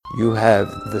You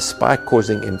have the spike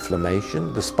causing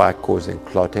inflammation, the spike causing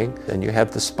clotting, and you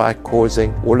have the spike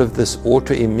causing all of this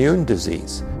autoimmune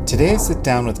disease. Today I sit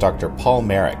down with Dr. Paul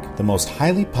Marik, the most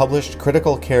highly published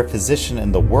critical care physician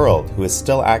in the world who is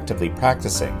still actively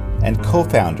practicing, and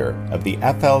co-founder of the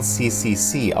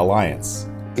FLCCC Alliance.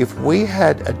 If we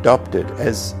had adopted,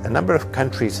 as a number of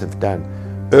countries have done,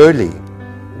 early,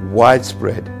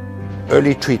 widespread,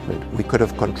 early treatment, we could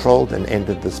have controlled and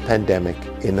ended this pandemic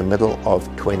in the middle of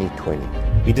 2020.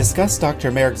 We discuss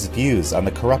Dr. Marik's views on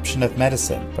the corruption of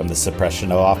medicine, from the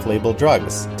suppression of off-label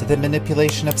drugs, to the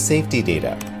manipulation of safety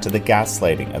data, to the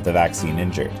gaslighting of the vaccine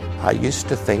injured. I used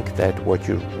to think that what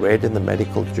you read in the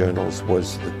medical journals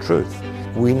was the truth.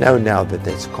 We know now that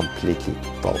that's completely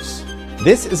false.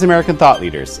 This is American Thought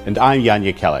Leaders, and I'm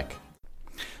Yanya Kellick.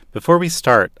 Before we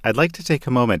start, I'd like to take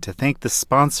a moment to thank the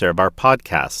sponsor of our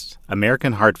podcast,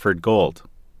 American Hartford Gold.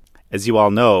 As you all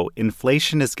know,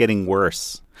 inflation is getting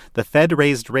worse. The Fed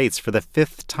raised rates for the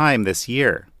 5th time this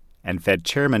year, and Fed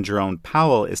Chairman Jerome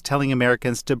Powell is telling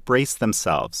Americans to brace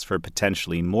themselves for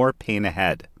potentially more pain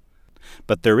ahead.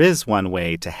 But there is one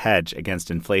way to hedge against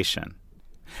inflation.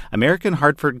 American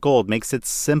Hartford Gold makes it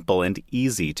simple and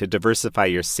easy to diversify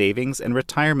your savings and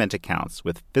retirement accounts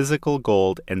with physical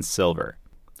gold and silver.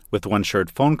 With one short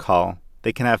phone call,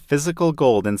 they can have physical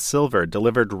gold and silver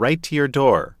delivered right to your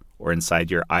door or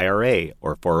inside your IRA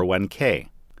or 401k.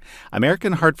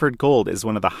 American Hartford Gold is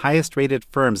one of the highest-rated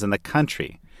firms in the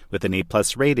country, with an A+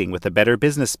 rating with the Better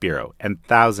Business Bureau and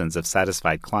thousands of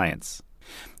satisfied clients.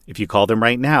 If you call them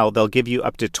right now, they'll give you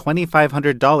up to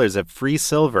 $2,500 of free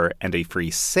silver and a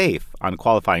free safe on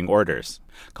qualifying orders.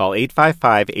 Call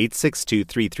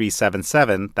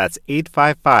 855-862-3377, that's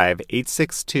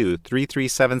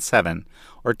 855-862-3377,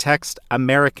 or text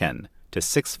AMERICAN to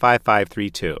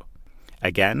 65532.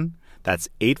 Again, that's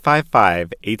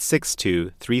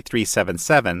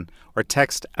 855-862-3377, or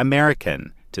text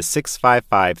AMERICAN to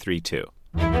 65532.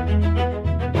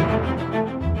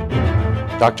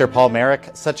 Dr. Paul Marik,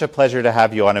 such a pleasure to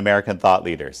have you on American Thought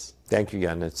Leaders. Thank you,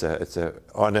 Jan. It's an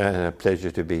honor and a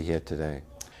pleasure to be here today.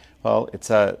 Well,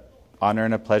 it's an honor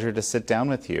and a pleasure to sit down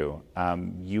with you.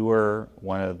 You were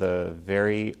one of the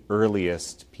very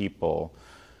earliest people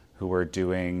who were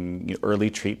doing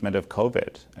early treatment of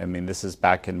COVID. I mean, this is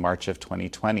back in March of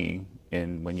 2020,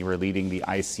 when you were leading the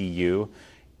ICU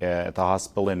at the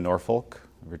hospital in Norfolk,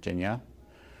 Virginia.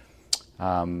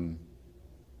 Why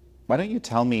don't you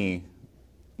tell me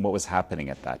what was happening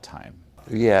at that time?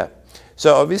 Yeah.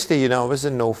 So obviously, I was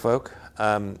in Norfolk.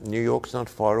 New York's not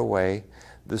far away.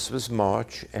 This was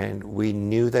March, and we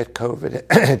knew that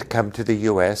COVID had come to the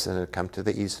U.S. and had come to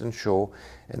the Eastern Shore,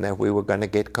 and that we were going to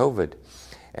get COVID.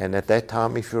 And at that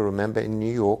time, if you remember, in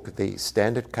New York, the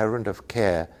standard current of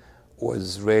care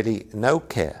was really no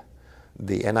care.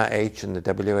 The NIH and the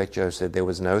WHO said there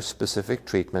was no specific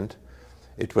treatment.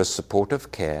 It was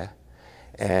supportive care.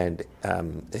 And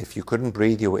if you couldn't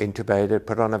breathe, you were intubated,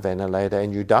 put on a ventilator,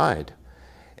 and you died.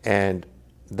 And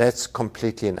that's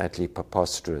completely and utterly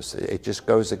preposterous. It just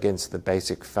goes against the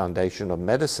basic foundation of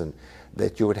medicine,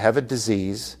 that you would have a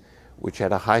disease which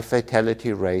had a high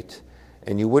fatality rate,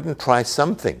 and you wouldn't try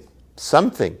something,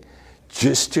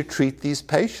 just to treat these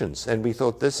patients. And we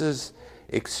thought, this is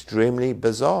extremely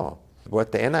bizarre.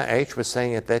 What the NIH was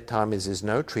saying at that time is there's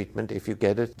no treatment. If you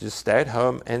get it, just stay at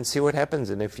home and see what happens.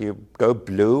 And if you go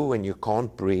blue and you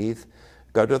can't breathe,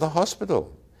 go to the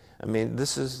hospital. I mean,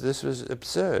 this was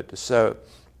absurd. So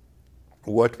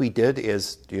what we did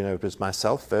is, it was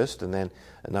myself first, and then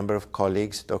a number of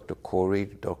colleagues, Dr. Corey,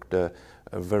 Dr.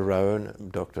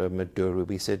 Verone, Dr. Maduri.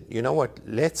 We said, you know what,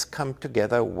 let's come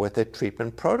together with a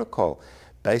treatment protocol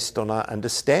based on our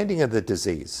understanding of the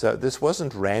disease. So this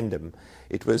wasn't random.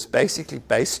 It was basically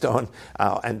based on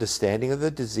our understanding of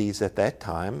the disease at that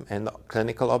time and the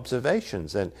clinical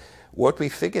observations. And what we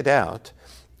figured out,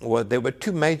 well, there were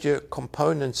two major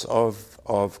components of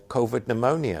COVID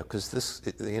pneumonia, because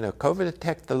COVID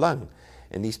attacked the lung,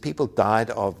 and these people died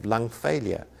of lung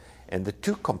failure. And the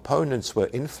two components were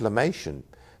inflammation.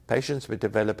 Patients were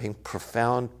developing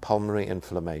profound pulmonary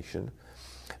inflammation.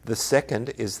 The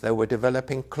second is they were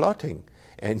developing clotting.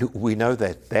 And we know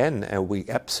that then, and we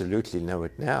absolutely know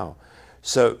it now.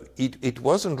 So it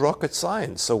wasn't rocket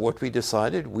science. So what we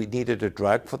decided, we needed a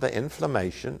drug for the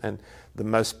inflammation, and the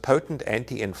most potent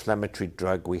anti-inflammatory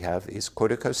drug we have is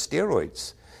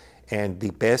corticosteroids. And the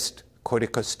best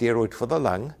corticosteroid for the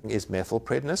lung is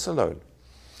methylprednisolone.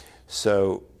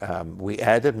 So we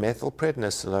added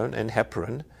methylprednisolone and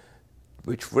heparin,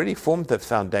 which really formed the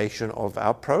foundation of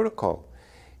our protocol.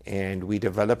 And we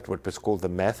developed what was called the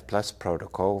Math Plus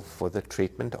protocol for the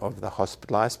treatment of the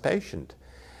hospitalized patient.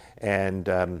 And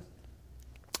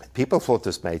People thought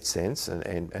this made sense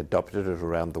and adopted it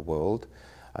around the world.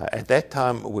 At that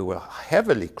time, we were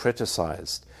heavily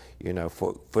criticized,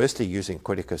 for firstly using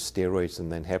corticosteroids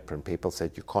and then heparin. People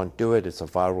said, you can't do it, it's a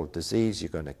viral disease, you're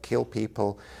going to kill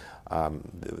people.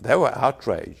 They were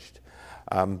outraged.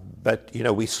 But,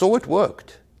 we saw it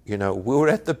worked. We were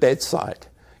at the bedside.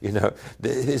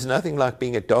 There's nothing like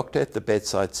being a doctor at the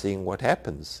bedside seeing what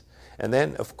happens. And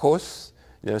then, of course,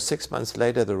 6 months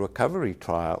later, the recovery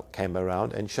trial came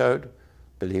around and showed,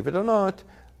 believe it or not,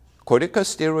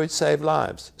 corticosteroids save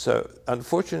lives. So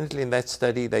unfortunately, in that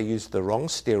study, they used the wrong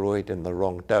steroid and the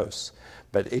wrong dose.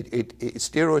 But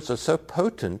steroids are so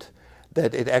potent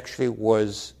that it actually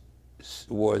was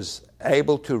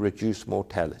able to reduce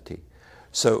mortality.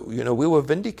 So, we were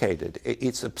vindicated.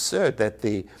 It's absurd that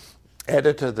the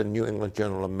editor of the New England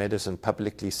Journal of Medicine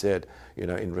publicly said,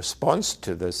 in response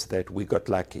to this, that we got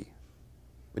lucky.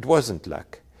 It wasn't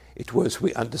luck. It was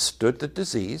we understood the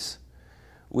disease,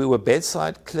 we were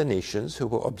bedside clinicians who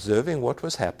were observing what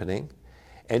was happening,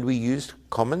 and we used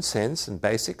common sense and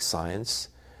basic science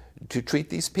to treat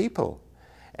these people.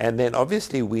 And then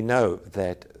obviously we know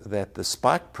that the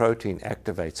spike protein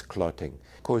activates clotting,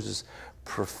 causes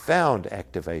profound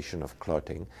activation of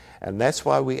clotting, and that's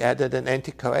why we added an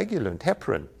anticoagulant,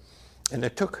 heparin. And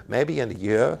it took maybe a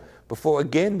year before,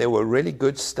 again, there were really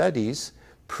good studies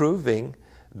proving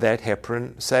that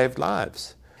heparin saved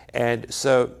lives. And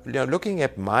so, looking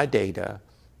at my data,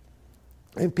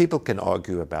 and people can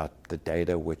argue about the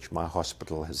data which my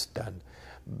hospital has done,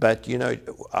 but,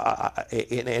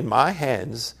 in my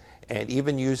hands, and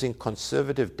even using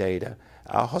conservative data,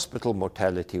 our hospital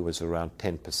mortality was around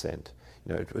 10%.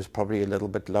 It was probably a little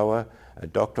bit lower.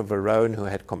 Dr. Verone, who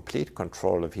had complete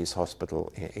control of his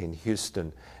hospital in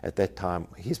Houston at that time,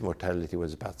 his mortality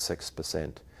was about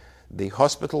 6%. The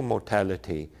hospital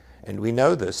mortality, and we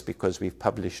know this because we've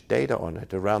published data on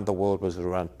it, around the world was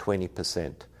around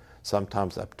 20%,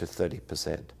 sometimes up to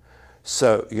 30%.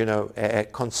 So,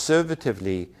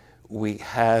 conservatively, we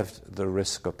have the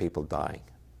risk of people dying.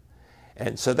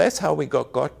 And so that's how we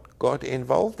got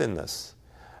involved in this.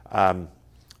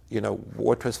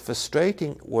 What was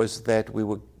frustrating was that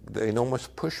the enormous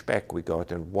pushback we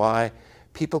got and why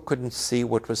people couldn't see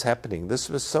what was happening. This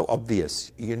was so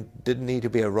obvious. You didn't need to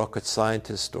be a rocket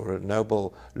scientist or a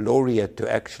Nobel laureate to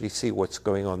actually see what's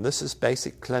going on. This is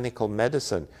basic clinical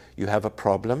medicine. You have a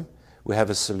problem, we have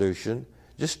a solution,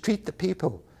 just treat the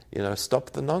people,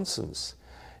 stop the nonsense.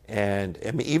 And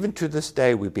even to this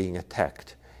day, we're being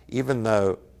attacked, even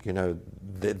though,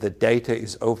 the data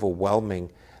is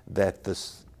overwhelming that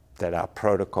our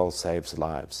protocol saves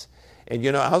lives. And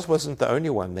ours wasn't the only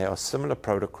one. There are similar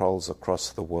protocols across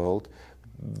the world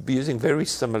using very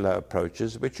similar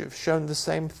approaches which have shown the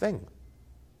same thing.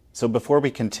 So before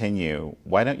we continue,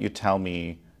 why don't you tell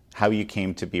me how you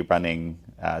came to be running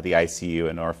the ICU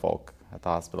in Norfolk, at the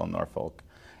hospital in Norfolk,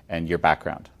 and your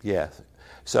background? Yeah.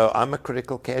 So I'm a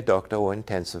critical care doctor or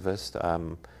intensivist.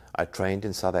 I trained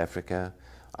in South Africa.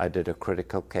 I did a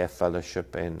critical care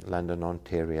fellowship in London,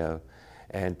 Ontario.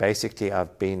 And basically,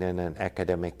 I've been in an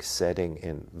academic setting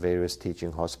in various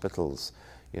teaching hospitals,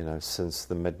 since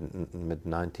the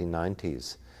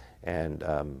mid-1990s. And,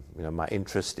 my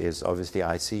interest is obviously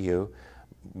ICU.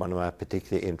 One of my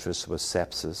particular interests was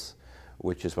sepsis,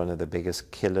 which is one of the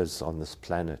biggest killers on this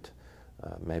planet.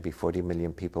 Maybe 40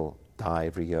 million people die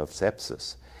every year of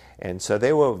sepsis. And so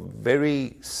there were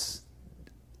very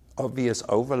obvious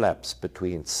overlaps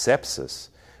between sepsis,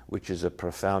 which is a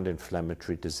profound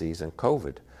inflammatory disease, and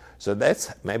COVID. So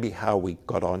that's maybe how we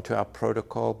got onto our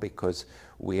protocol, because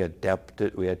we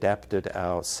adapted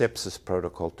our sepsis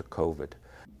protocol to COVID.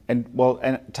 And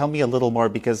tell me a little more,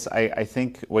 because I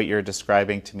think what you're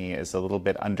describing to me is a little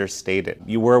bit understated.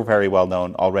 You were very well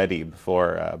known already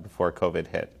before COVID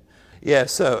hit. Yeah,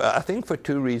 so I think for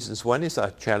two reasons. One is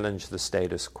I challenge the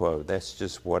status quo. That's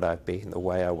just what I've been, the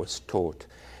way I was taught,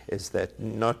 is that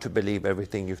not to believe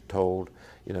everything you've told.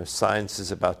 Science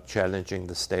is about challenging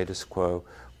the status quo,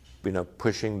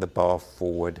 pushing the bar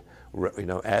forward,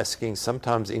 asking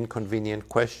sometimes inconvenient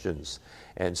questions.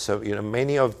 And so,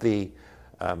 many of the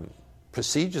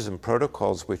procedures and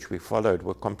protocols which we followed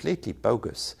were completely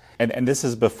bogus. And this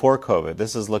is before COVID.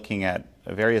 This is looking at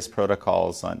various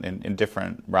protocols in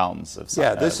different realms of science.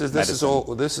 Yeah, this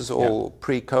is all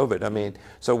pre-COVID.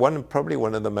 So probably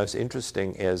one of the most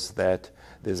interesting is that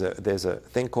there's a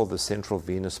thing called the central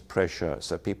venous pressure.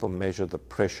 So people measure the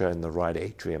pressure in the right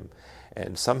atrium,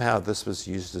 and somehow this was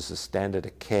used as a standard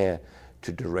of care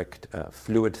to direct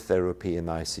fluid therapy in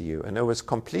the ICU, and it was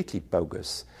completely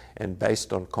bogus and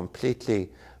based on completely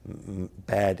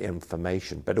bad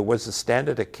information. But it was a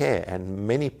standard of care, and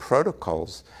many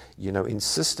protocols,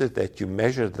 insisted that you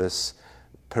measure this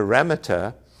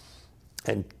parameter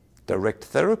and direct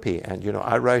therapy. And,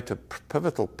 I wrote a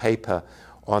pivotal paper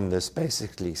on this,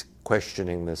 basically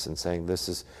questioning this and saying this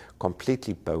is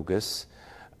completely bogus.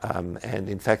 And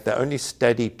in fact, the only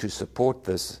study to support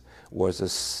this was a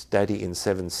study in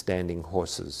 7 standing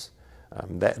horses.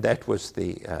 That was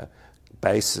the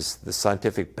basis, the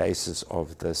scientific basis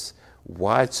of this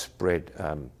widespread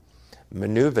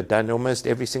maneuver done in almost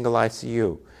every single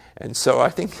ICU. And so I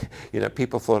think,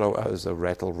 people thought I was a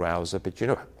rattle rouser, but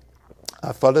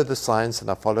I follow the science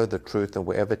and I follow the truth, and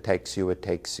wherever it takes you, it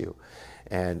takes you.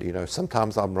 And,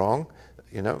 sometimes I'm wrong,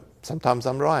 sometimes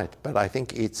I'm right. But I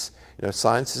think it's,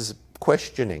 science is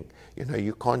questioning.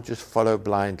 You can't just follow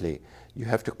blindly. You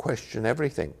have to question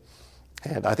everything.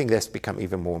 And I think that's become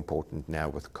even more important now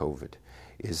with COVID,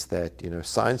 is that,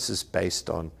 science is based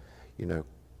on,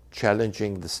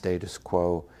 challenging the status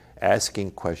quo,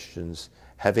 asking questions,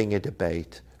 having a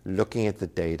debate, looking at the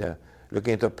data,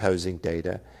 looking at opposing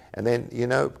data, and then,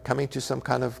 coming to some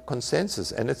kind of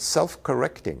consensus. And it's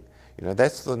self-correcting.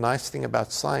 That's the nice thing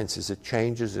about science, is it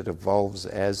changes, it evolves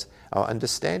as our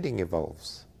understanding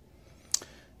evolves.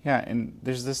 Yeah, and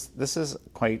there's this is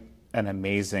quite an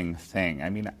amazing thing. I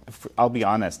mean, I'll be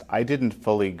honest, I didn't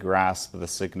fully grasp the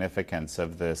significance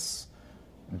of this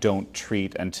don't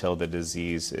treat until the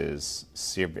disease is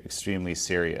extremely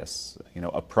serious,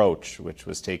 approach, which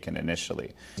was taken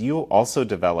initially. You also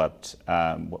developed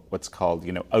what's called,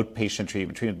 outpatient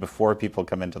treatment before people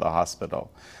come into the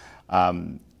hospital.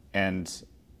 And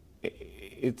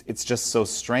it's just so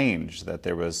strange that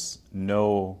there was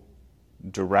no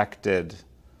directed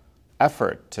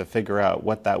effort to figure out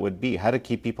what that would be, how to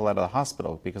keep people out of the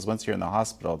hospital, because once you're in the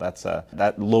hospital,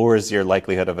 that lowers your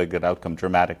likelihood of a good outcome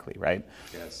dramatically, right?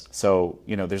 Yes. So,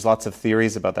 there's lots of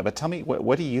theories about that, but tell me,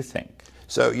 what do you think?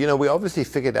 So, we obviously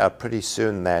figured out pretty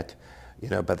soon that,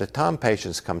 by the time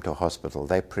patients come to a hospital,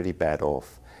 they're pretty bad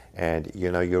off. And,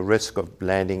 your risk of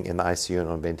landing in the ICU and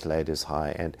on ventilator is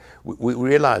high. And we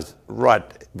realized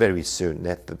very soon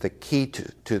that the key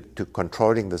to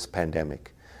controlling this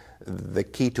pandemic, the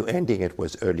key to ending it,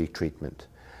 was early treatment,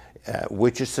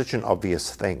 which is such an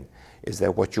obvious thing, is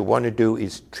that what you want to do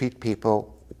is treat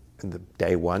people in the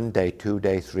day 1, day 2,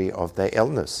 day 3 of their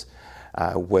illness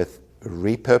with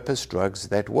repurposed drugs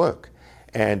that work.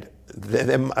 And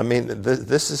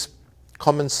this is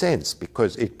common sense,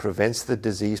 because it prevents the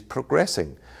disease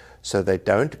progressing. So they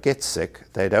don't get sick,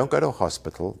 they don't go to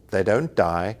hospital, they don't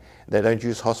die, they don't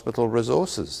use hospital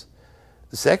resources.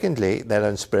 Secondly, they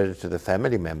don't spread it to the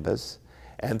family members.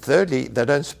 And thirdly, they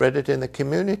don't spread it in the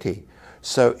community.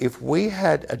 So if we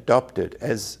had adopted,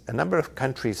 as a number of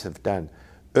countries have done,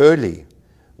 early,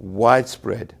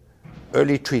 widespread,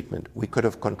 early treatment, we could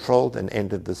have controlled and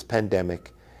ended this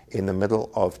pandemic in the middle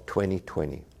of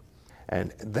 2020.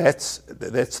 And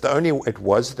it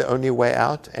was the only way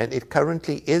out, and it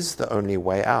currently is the only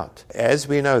way out. As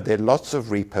we know, there are lots of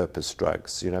repurposed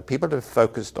drugs. People have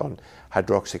focused on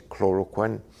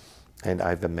hydroxychloroquine and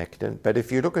ivermectin, but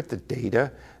if you look at the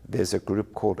data, there's a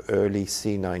group called early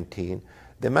C19.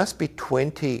 There must be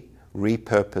 20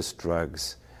 repurposed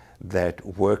drugs that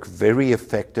work very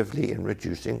effectively in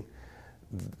reducing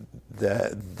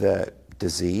the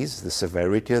disease, the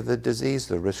severity of the disease,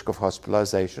 the risk of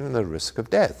hospitalization, and the risk of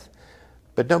death.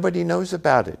 But nobody knows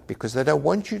about it because they don't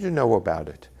want you to know about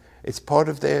it. It's part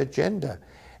of their agenda.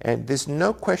 And there's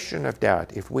no question of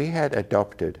doubt, if we had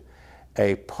adopted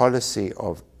a policy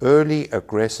of early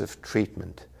aggressive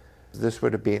treatment, this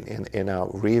would have been in our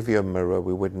rearview mirror.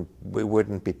 We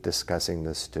wouldn't be discussing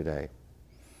this today.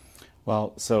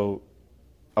 Well, so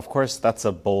of course that's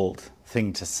a bold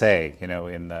thing to say,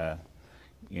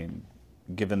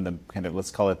 given the kind of, let's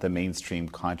call it the mainstream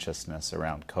consciousness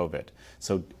around COVID.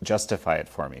 So justify it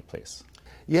for me, please.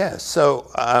 Yeah, so,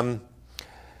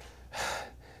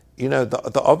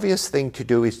 the obvious thing to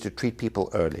do is to treat people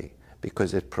early,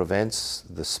 because it prevents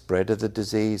the spread of the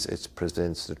disease, it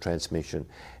prevents the transmission.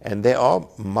 And there are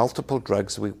multiple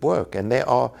drugs that work, and there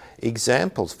are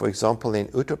examples. For example, in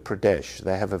Uttar Pradesh,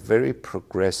 they have a very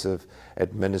progressive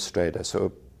administrator.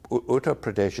 So Uttar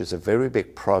Pradesh is a very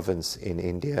big province in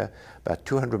India, about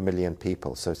 200 million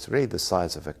people, so it's really the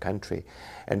size of a country.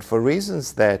 And for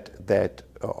reasons that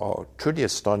are truly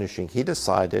astonishing, he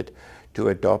decided to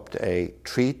adopt a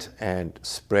treat and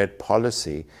spread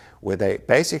policy where they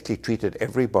basically treated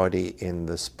everybody in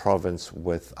this province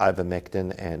with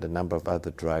ivermectin and a number of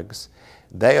other drugs.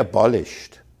 They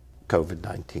abolished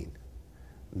COVID-19.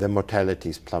 the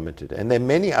mortality's plummeted. And there are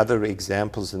many other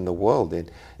examples in the world,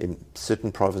 in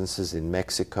certain provinces in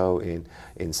Mexico,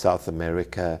 in South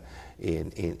America,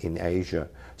 in Asia.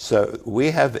 So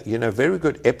we have, very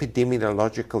good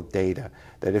epidemiological data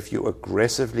that if you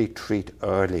aggressively treat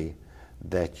early,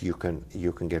 that you can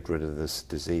get rid of this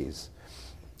disease.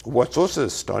 What's also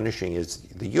astonishing is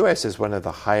the US has one of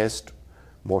the highest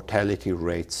mortality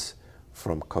rates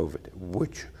from COVID,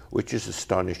 which is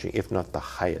astonishing, if not the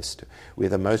highest. We're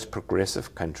the most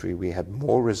progressive country. We have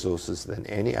more resources than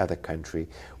any other country.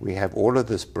 We have all of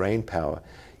this brain power.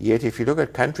 Yet if you look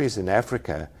at countries in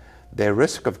Africa, their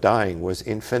risk of dying was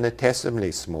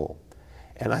infinitesimally small.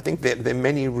 And I think there are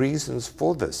many reasons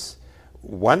for this.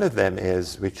 One of them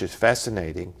is, which is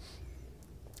fascinating,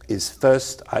 is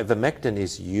first, ivermectin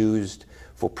is used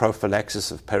for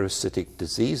prophylaxis of parasitic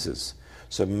diseases.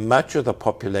 So much of the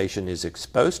population is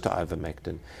exposed to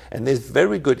ivermectin, and there's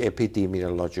very good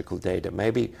epidemiological data,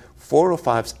 maybe 4 or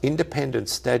 5 independent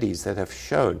studies that have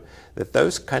shown that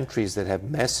those countries that have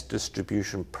mass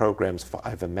distribution programs for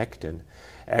ivermectin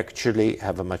actually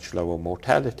have a much lower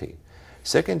mortality.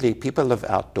 Secondly, people live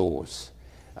outdoors,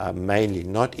 mainly,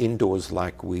 not indoors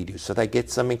like we do, so they get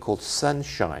something called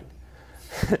sunshine.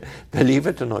 Believe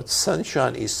it or not,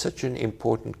 sunshine is such an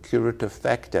important curative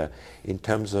factor in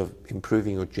terms of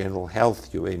improving your general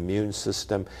health, your immune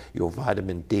system, your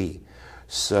vitamin D.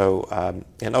 So,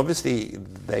 and obviously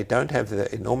they don't have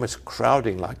the enormous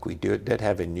crowding like we did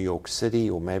have in New York City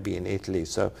or maybe in Italy.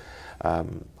 So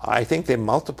I think there are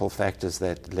multiple factors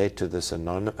that led to this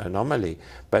anomaly.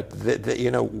 But,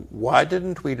 why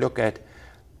didn't we look at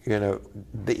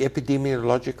the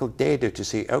epidemiological data to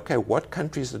see, okay, what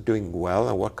countries are doing well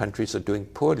and what countries are doing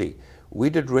poorly?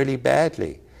 We did really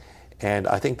badly. And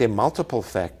I think there are multiple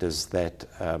factors that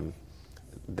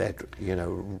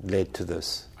led to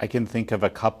this. I can think of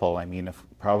a couple. I mean,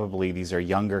 probably these are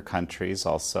younger countries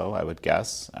also, I would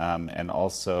guess. And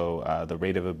also the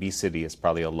rate of obesity is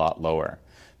probably a lot lower,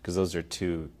 because those are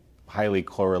two highly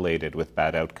correlated with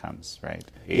bad outcomes, right?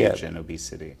 Age and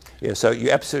obesity. Yeah, so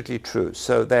you're absolutely true.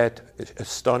 So that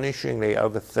astonishingly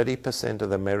over 30% of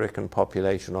the American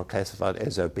population are classified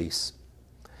as obese.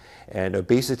 And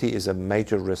obesity is a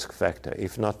major risk factor,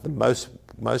 if not the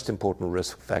most important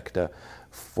risk factor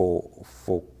for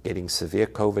getting severe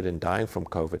COVID and dying from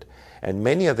COVID. And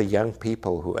many of the young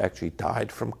people who actually died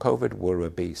from COVID were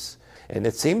obese. And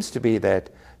it seems to be that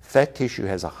fat tissue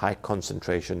has a high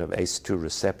concentration of ACE2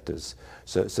 receptors.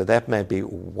 So that may be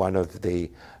one of the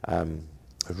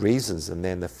reasons. And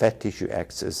then the fat tissue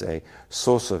acts as a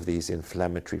source of these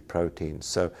inflammatory proteins.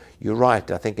 So you're right.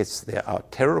 I think they are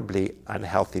terribly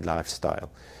unhealthy lifestyle.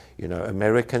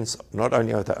 Americans, not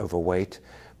only are they overweight,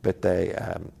 but they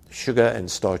sugar and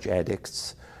starch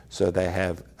addicts. So they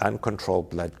have uncontrolled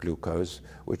blood glucose,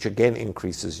 which again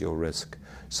increases your risk.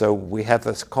 So we have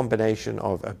this combination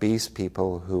of obese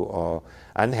people who are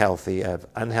unhealthy, have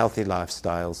unhealthy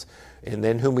lifestyles, and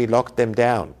then whom we lock them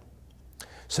down.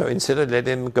 So instead of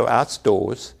letting them go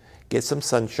outdoors, get some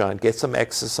sunshine, get some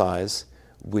exercise,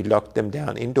 we locked them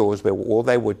down indoors where all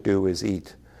they would do is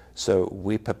eat. So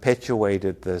we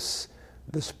perpetuated this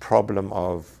problem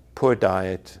of poor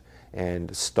diet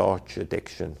and starch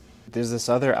addiction. There's this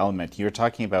other element. You were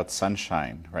talking about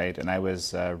sunshine, right? And I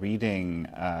was reading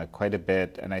quite a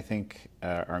bit, and I think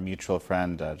our mutual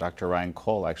friend, Dr. Ryan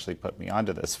Cole, actually put me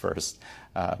onto this first,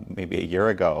 maybe a year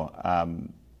ago,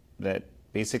 that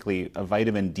basically a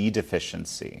vitamin D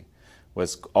deficiency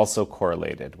was also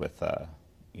correlated with,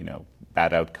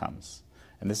 bad outcomes.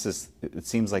 And it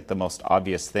seems like the most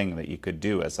obvious thing that you could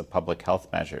do as a public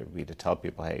health measure would be to tell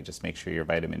people, hey, just make sure your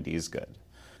vitamin D is good.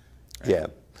 Right? Yeah.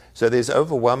 So there's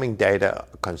overwhelming data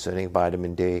concerning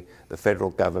vitamin D. The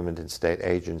federal government and state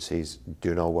agencies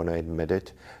do not want to admit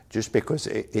it, just because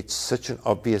it's such an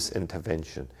obvious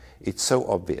intervention. It's so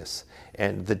obvious.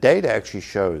 And the data actually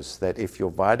shows that if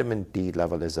your vitamin D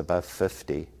level is above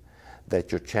 50,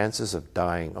 that your chances of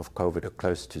dying of COVID are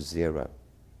close to zero.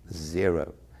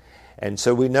 Zero. And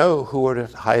so we know who are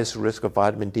at highest risk of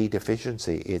vitamin D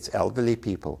deficiency. It's elderly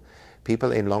people,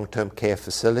 people in long-term care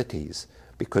facilities,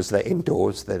 because they're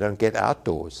indoors, they don't get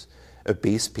outdoors,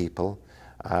 obese people,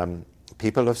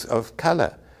 people of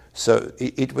color. So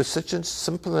it was such a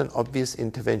simple and obvious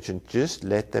intervention. Just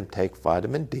let them take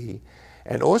vitamin D,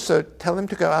 and also tell them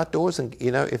to go outdoors. And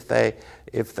if they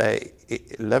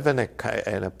live in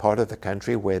a part of the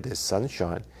country where there's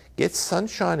sunshine, get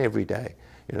sunshine every day.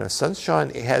 Sunshine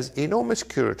has enormous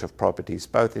curative properties,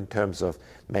 both in terms of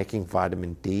making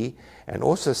vitamin D, and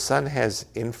also sun has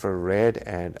infrared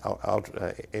and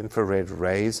infrared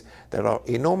rays that are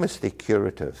enormously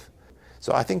curative.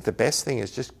 So I think the best thing is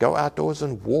just go outdoors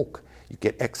and walk. You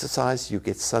get exercise, you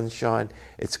get sunshine,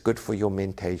 it's good for your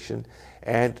mentation,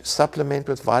 and supplement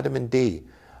with vitamin D.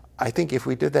 I think if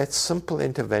we did that simple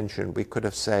intervention, we could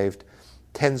have saved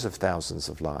tens of thousands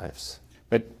of lives.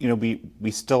 But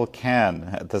we still can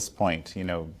at this point,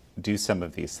 do some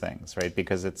of these things, right?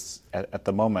 Because it's at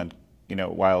the moment,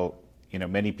 while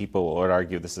many people would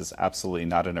argue this is absolutely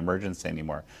not an emergency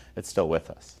anymore, it's still with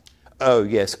us. Oh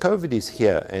yes, COVID is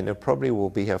here, and it probably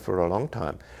will be here for a long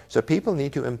time. So people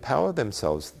need to empower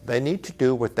themselves. They need to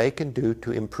do what they can do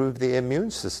to improve their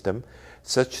immune system,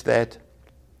 such that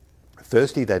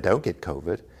firstly they don't get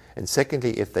COVID, and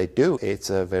secondly, if they do,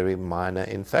 it's a very minor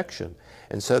infection.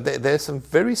 And so there's some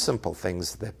very simple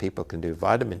things that people can do.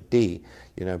 Vitamin D,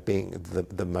 being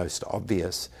the most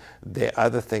obvious. There are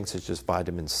other things such as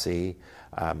vitamin C,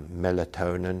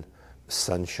 melatonin,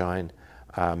 sunshine,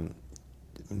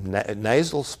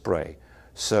 nasal spray.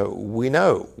 So we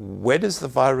know, where does the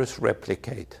virus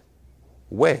replicate?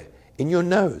 Where? In your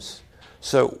nose.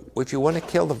 So if you want to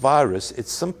kill the virus,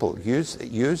 it's simple.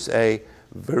 Use a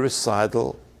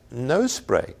virucidal nose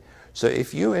spray. So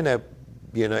if you're in a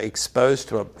exposed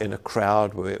to in a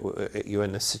crowd, where you're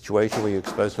in a situation where you're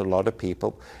exposed to a lot of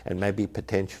people and maybe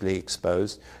potentially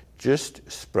exposed, just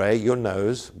spray your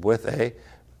nose with a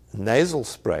nasal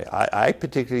spray. I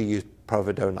particularly use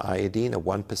povidone iodine, a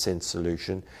 1%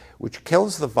 solution, which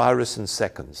kills the virus in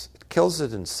seconds. It kills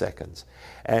it in seconds.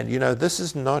 And this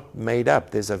is not made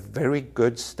up. There's a very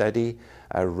good study,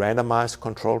 a randomized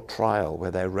controlled trial,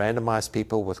 where they randomized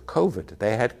people with COVID.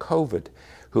 They had COVID.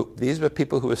 These were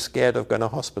people who were scared of going to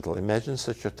hospital. Imagine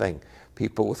such a thing,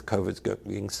 people with COVID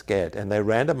being scared. And they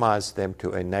randomized them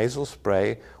to a nasal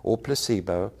spray or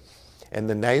placebo, and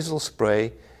the nasal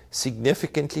spray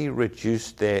significantly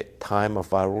reduced their time of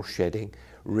viral shedding,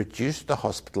 reduced the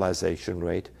hospitalization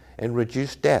rate, and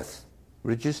reduced death.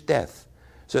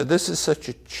 So this is such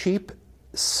a cheap,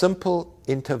 simple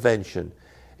intervention,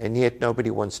 and yet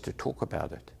nobody wants to talk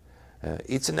about it.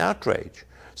 It's an outrage.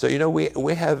 So,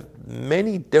 we have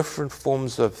many different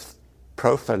forms of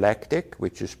prophylactic,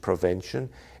 which is prevention,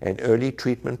 and early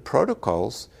treatment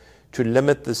protocols to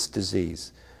limit this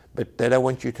disease. But they don't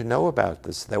want you to know about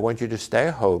this. They want you to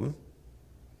stay home,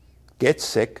 get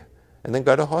sick, and then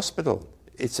go to hospital.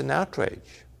 It's an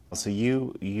outrage. So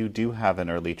you do have an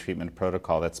early treatment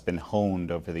protocol that's been honed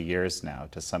over the years now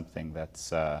to something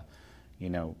that's, a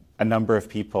number of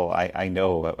people I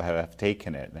know have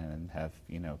taken it and have,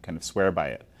 kind of swear by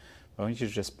it. Why don't you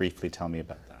just briefly tell me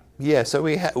about that? Yeah, so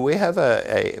we have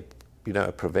a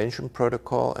prevention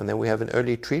protocol, and then we have an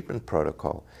early treatment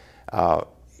protocol.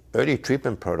 Early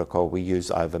treatment protocol, we use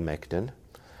ivermectin,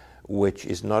 which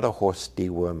is not a horse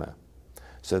dewormer.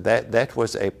 So that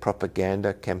was a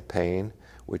propaganda campaign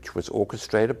which was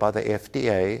orchestrated by the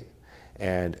FDA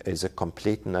and is a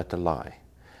complete and utter lie.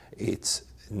 They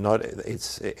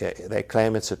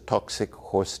claim it's a toxic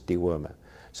horse dewormer.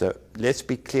 So let's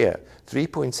be clear,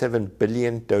 3.7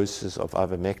 billion doses of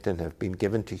ivermectin have been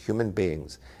given to human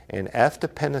beings, and after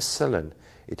penicillin,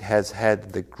 it has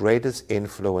had the greatest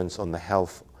influence on the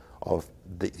health of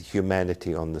the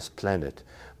humanity on this planet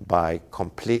by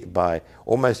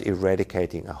almost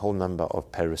eradicating a whole number of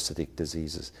parasitic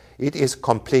diseases. It is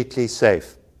completely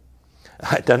safe.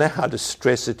 I don't know how to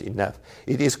stress it enough.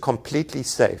 It is completely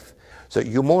safe. So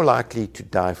you're more likely to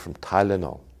die from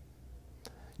Tylenol.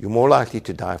 You're more likely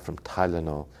to die from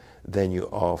Tylenol than you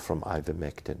are from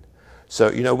ivermectin. So,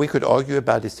 we could argue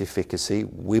about its efficacy.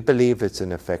 We believe it's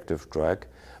an effective drug.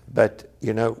 But,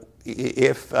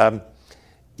 if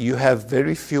you have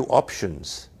very few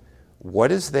options,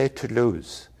 what is there to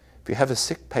lose? If you have a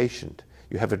sick patient,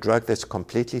 you have a drug that's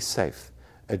completely safe,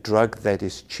 a drug that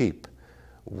is cheap.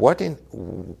 What in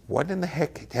the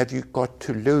heck have you got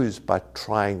to lose by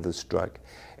trying this drug?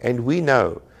 And we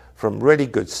know from really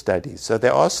good studies. So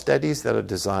there are studies that are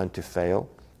designed to fail,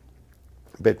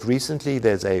 but recently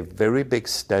there's a very big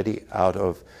study out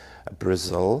of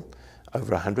Brazil,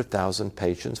 over 100,000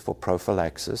 patients for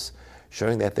prophylaxis,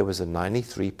 showing that there was a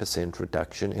 93%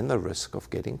 reduction in the risk of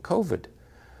getting COVID.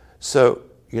 So,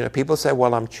 people say,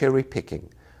 well, I'm cherry picking.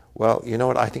 Well, you know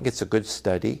what, I think it's a good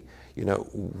study.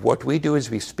 What we do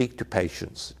is we speak to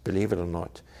patients, believe it or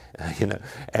not.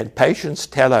 And patients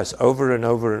tell us over and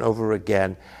over and over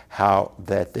again how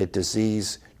that their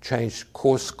disease changed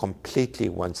course completely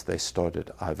once they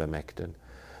started ivermectin.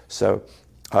 So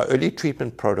our early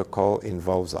treatment protocol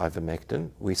involves ivermectin.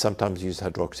 We sometimes use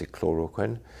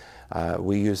hydroxychloroquine.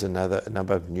 We use a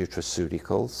number of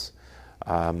nutraceuticals.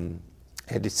 And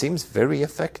it seems very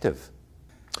effective.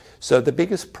 So the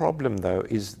biggest problem, though,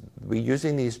 is we're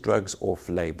using these drugs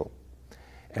off-label.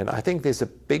 And I think there's a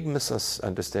big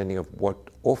misunderstanding of what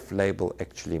off-label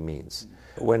actually means.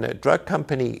 When a drug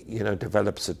company,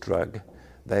 develops a drug,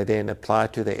 they then apply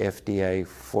to the FDA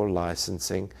for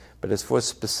licensing, but it's for a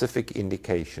specific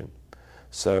indication.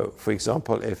 So, for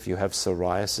example, if you have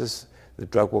psoriasis, the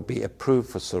drug will be approved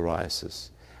for psoriasis.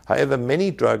 However,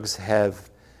 many drugs have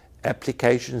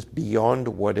applications beyond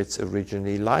what it's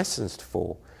originally licensed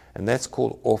for, and that's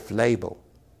called off-label.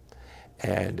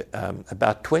 And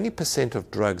about 20% of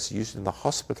drugs used in the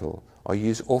hospital are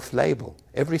used off-label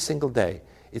every single day.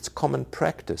 It's common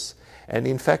practice. And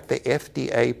in fact, the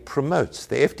FDA promotes,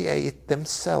 the FDA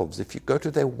themselves, if you go to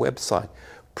their website,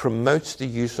 promotes the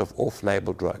use of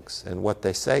off-label drugs. And what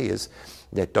they say is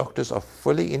that doctors are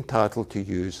fully entitled to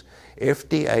use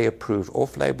FDA-approved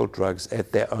off-label drugs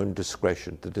at their own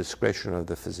discretion, the discretion of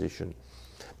the physician.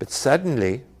 But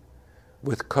suddenly,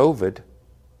 with COVID,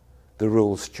 the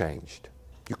rules changed.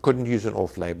 You couldn't use an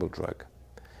off-label drug.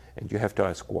 And you have to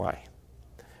ask why.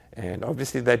 And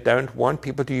obviously they don't want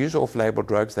people to use off-label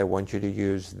drugs. They want you to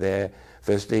use their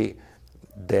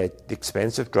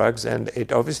expensive drugs, and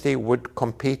it obviously would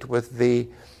compete with the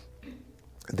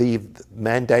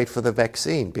mandate for the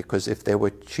vaccine, because if there were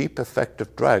cheap,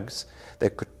 effective drugs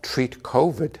that could treat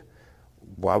COVID,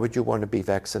 why would you want to be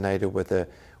vaccinated with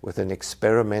an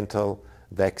experimental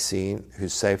vaccine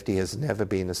whose safety has never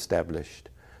been established?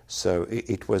 So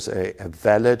it was a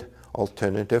valid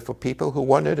alternative for people who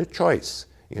wanted a choice.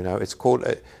 It's called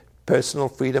personal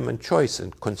freedom and choice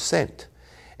and consent.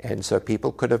 And so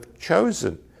people could have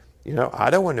chosen, I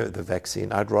don't want the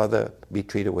vaccine, I'd rather be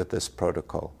treated with this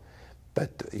protocol.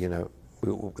 But,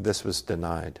 this was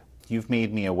denied. You've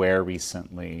made me aware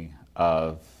recently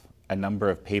of a number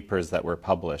of papers that were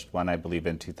published, one I believe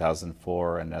in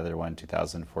 2004, another one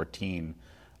 2014,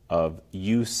 of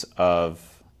use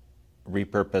of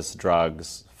repurposed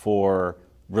drugs for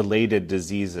related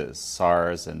diseases,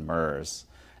 SARS and MERS,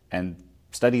 and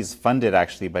studies funded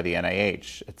actually by the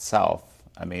NIH itself,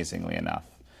 amazingly enough.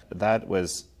 That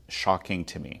was shocking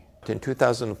to me. In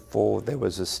 2004, there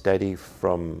was a study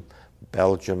from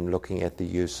Belgium looking at the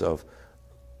use of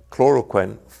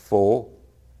chloroquine for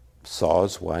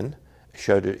SARS-1,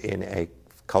 showed it in a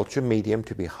culture medium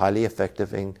to be highly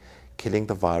effective in killing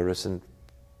the virus and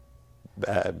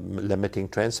limiting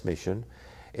transmission.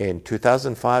 In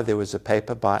 2005, there was a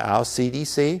paper by our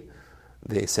CDC,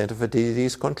 the Center for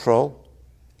Disease Control,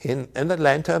 in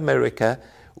Atlanta, America,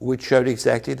 which showed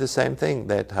exactly the same thing,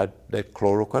 that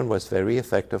chloroquine was very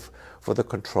effective for the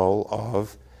control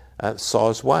of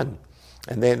SARS-1.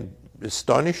 And then,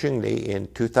 astonishingly, in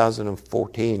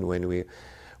 2014, when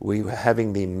we were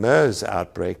having the MERS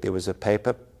outbreak, there was a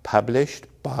paper published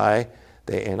by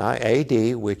the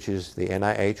NIAID, which is the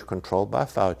NIH controlled by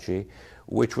Fauci,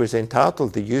 which was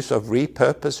entitled The Use of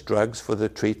Repurposed Drugs for the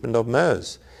Treatment of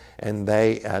MERS. And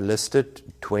they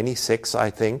listed 26, I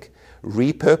think,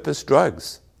 repurposed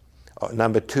drugs.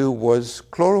 Number 2 was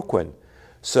chloroquine.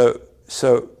 So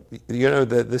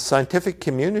the scientific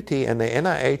community and the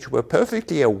NIH were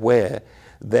perfectly aware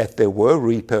that there were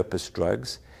repurposed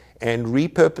drugs, and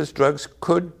repurposed drugs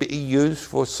could be used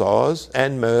for SARS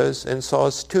and MERS and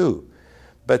SARS-2.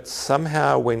 But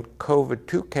somehow when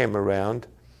COVID-2 came around,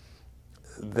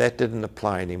 that didn't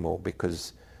apply anymore,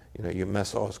 because you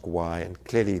must ask why, and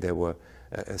clearly there were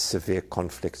severe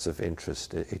conflicts of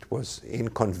interest. It was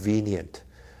inconvenient.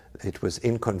 It was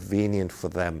inconvenient for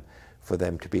them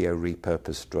to be a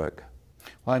repurposed drug.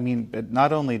 Well, I mean,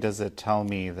 not only does it tell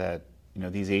me that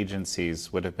these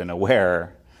agencies would have been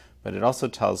aware, but it also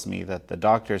tells me that the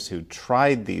doctors who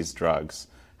tried these drugs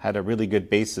had a really good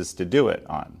basis to do it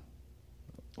on.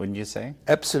 Wouldn't you say?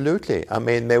 Absolutely. I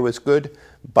mean, there was good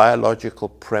biological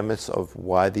premise of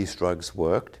why these drugs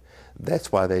worked.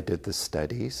 That's why they did the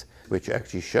studies, which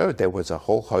actually showed there was a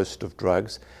whole host of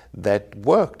drugs that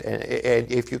worked.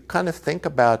 And if you kind of think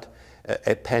about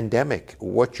a pandemic,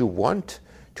 what you want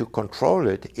to control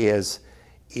it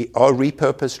are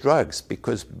repurposed drugs,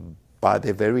 because by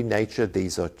their very nature,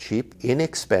 these are cheap,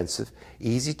 inexpensive,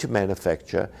 easy to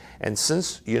manufacture. And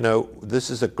since, this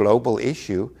is a global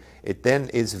issue, it then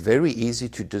is very easy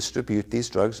to distribute these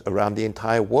drugs around the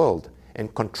entire world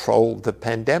and control the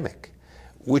pandemic,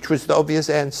 which was the obvious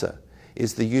answer,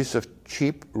 is the use of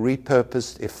cheap,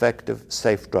 repurposed, effective,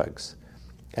 safe drugs.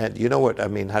 And you know what? I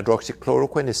mean,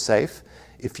 hydroxychloroquine is safe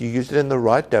if you use it in the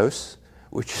right dose,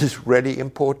 which is really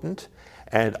important.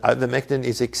 And ivermectin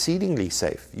is exceedingly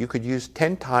safe. You could use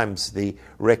 10 times the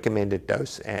recommended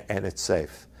dose and it's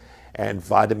safe. And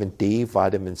vitamin D,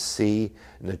 vitamin C,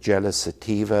 Nigella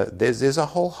sativa, there's a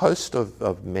whole host of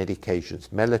medications,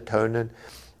 melatonin,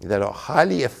 that are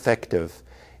highly effective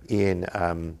in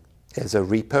as a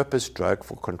repurposed drug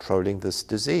for controlling this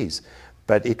disease.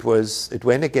 But it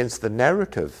went against the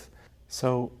narrative.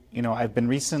 So, I've been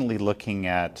recently looking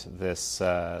at this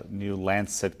new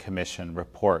Lancet Commission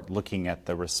report looking at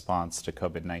the response to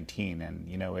COVID-19,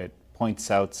 and, it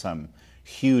points out some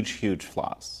huge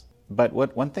flaws. But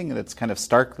one thing that's kind of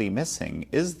starkly missing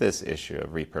is this issue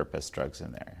of repurposed drugs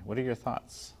in there. What are your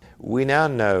thoughts? We now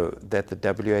know that the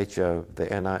WHO, the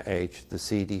NIH, the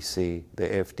CDC, the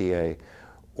FDA,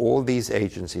 all these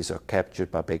agencies are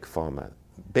captured by Big Pharma.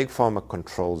 Big Pharma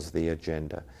controls the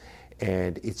agenda.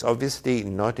 And it's obviously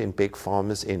not in Big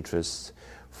Pharma's interests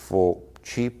for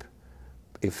cheap,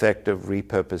 effective,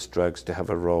 repurposed drugs to have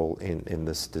a role in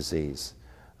this disease.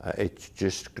 It's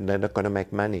just, they're not going to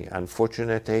make money.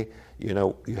 Unfortunately,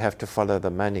 you have to follow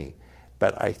the money.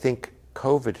 But I think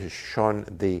COVID has shone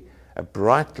a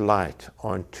bright light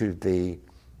onto the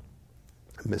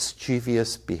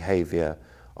mischievous behavior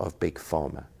of Big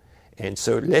Pharma. And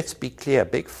so let's be clear,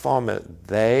 Big Pharma,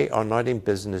 they are not in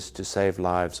business to save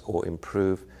lives or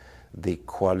improve the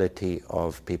quality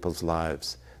of people's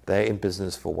lives. They're in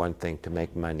business for one thing, to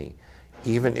make money,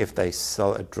 even if they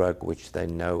sell a drug which they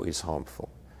know is harmful.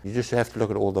 You just have to look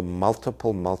at all the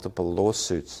multiple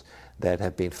lawsuits that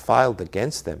have been filed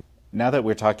against them. Now that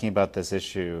we're talking about this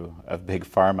issue of Big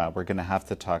Pharma, we're going to have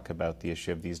to talk about the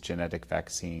issue of these genetic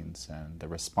vaccines and the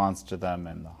response to them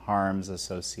and the harms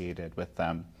associated with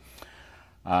them.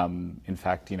 In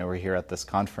fact, we're here at this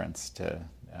conference to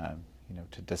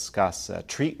discuss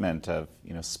treatment of,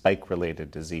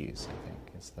 spike-related disease, I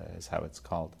think is how it's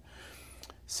called.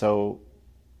 So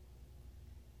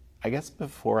I guess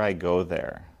before I go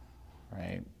there,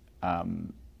 right,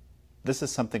 this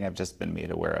is something I've just been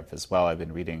made aware of as well. I've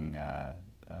been reading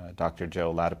Dr.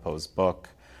 Joe Ladapo's book.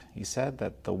 He said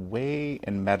that the way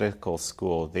in medical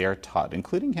school they are taught,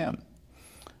 including him,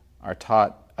 are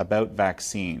taught about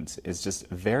vaccines is just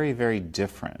very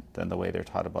different than the way they're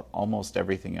taught about almost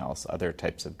everything else, other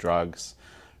types of drugs,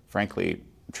 frankly,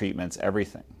 treatments,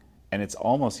 everything. And it's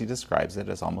almost, he describes it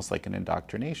as almost like an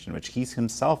indoctrination, which he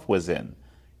himself was in,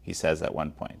 he says at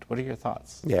one point. What are your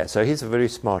thoughts? Yeah, so he's a very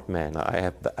smart man. I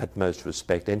have the utmost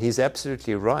respect, and he's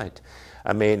absolutely right.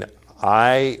 I mean,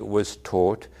 I was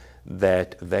taught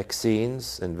that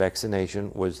vaccines and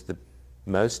vaccination was the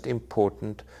most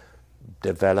important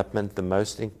development, the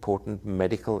most important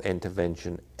medical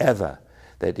intervention ever,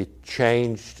 that it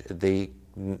changed the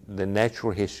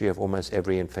natural history of almost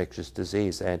every infectious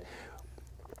disease. And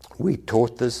we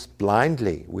taught this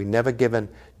blindly. We never given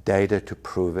data to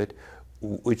prove it,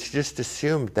 which just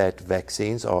assumed that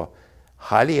vaccines are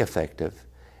highly effective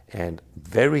and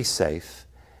very safe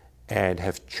and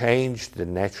have changed the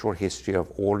natural history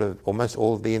of almost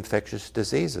all of the infectious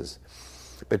diseases.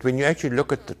 But when you actually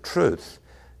look at the truth,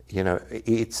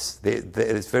 it's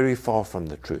very far from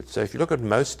the truth. So if you look at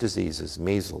most diseases,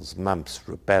 measles, mumps,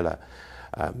 rubella,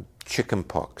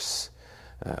 chickenpox,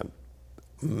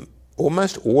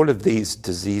 almost all of these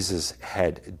diseases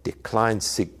had declined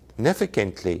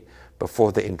significantly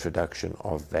before the introduction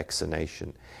of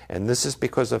vaccination. And this is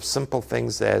because of simple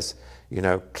things as,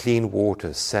 clean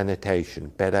water,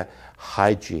 sanitation, better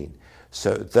hygiene.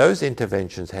 So those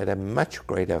interventions had a much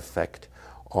greater effect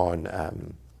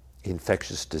on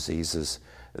infectious diseases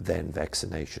than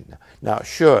vaccination. Now,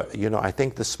 sure, I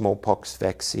think the smallpox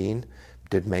vaccine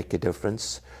did make a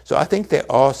difference. So I think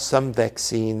there are some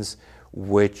vaccines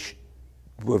which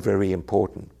were very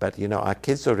important. But, our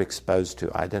kids are exposed to,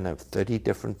 30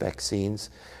 different vaccines.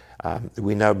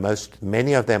 We know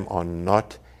many of them are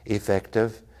not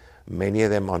effective. Many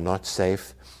of them are not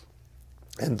safe.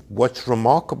 And what's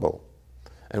remarkable,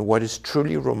 and what is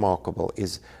truly remarkable,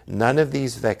 is none of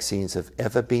these vaccines have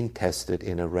ever been tested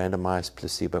in a randomized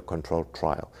placebo-controlled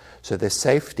trial. So their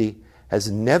safety has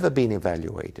never been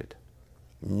evaluated.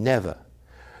 Never.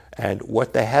 And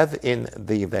what they have in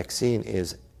the vaccine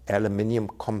is aluminium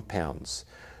compounds.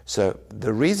 So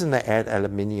the reason they add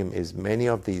aluminium is many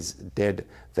of these dead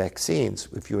vaccines,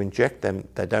 if you inject them,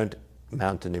 they don't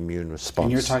mount an immune response.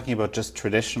 And you're talking about just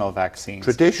traditional vaccines.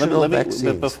 Traditional vaccines.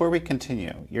 But before we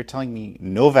continue, you're telling me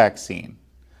no vaccine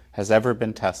has ever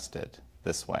been tested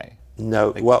this way?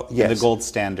 No, yes. The gold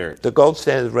standard. The gold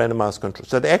standard is randomized control.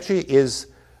 So there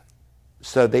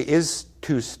is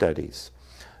two studies.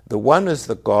 The one is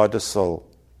the Gardasil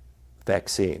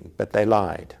vaccine, but they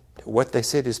lied. What they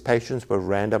said is patients were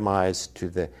randomized to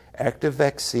the active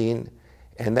vaccine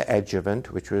and the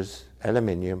adjuvant, which was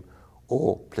aluminium,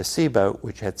 or placebo,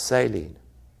 which had saline.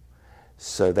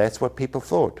 So that's what people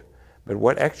thought. But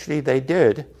what actually they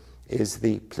did is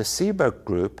the placebo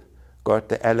group got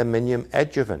the aluminium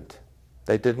adjuvant.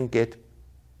 They didn't get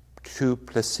true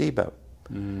placebo.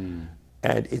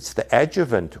 And it's the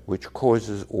adjuvant which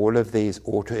causes all of these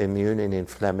autoimmune and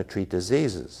inflammatory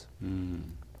diseases.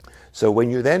 So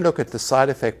when you then look at the side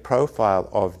effect profile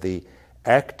of the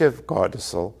active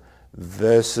Gardasil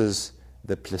versus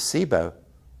the placebo,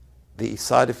 the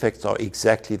side effects are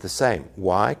exactly the same.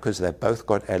 Why? Because they both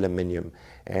got aluminium.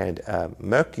 And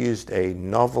Merck used a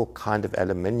novel kind of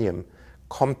aluminium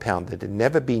compound that had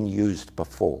never been used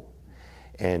before.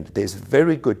 And there's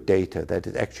very good data that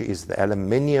it actually is the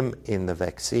aluminium in the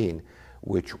vaccine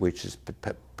which is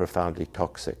profoundly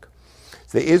toxic.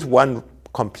 There is one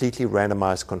completely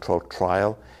randomized controlled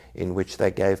trial in which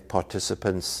they gave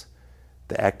participants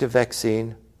the active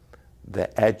vaccine, the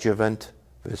adjuvant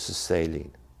versus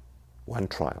saline. One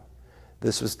trial.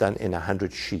 This was done in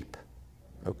 100 sheep.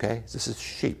 Okay, this is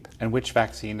sheep. And which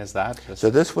vaccine is that? So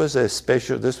this was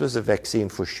a vaccine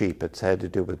for sheep. It had to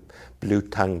do with blue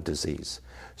tongue disease.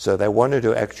 So they wanted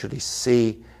to actually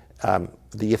see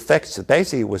the effects.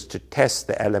 Basically, was to test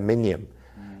the aluminium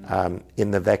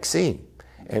in the vaccine.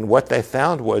 And what they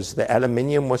found was the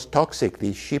aluminium was toxic.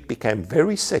 These sheep became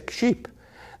very sick sheep.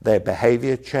 Their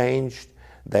behavior changed.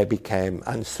 They became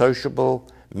unsociable.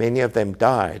 Many of them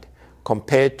died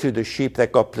compared to the sheep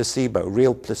that got placebo,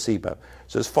 real placebo.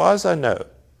 So as far as I know,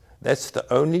 that's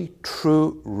the only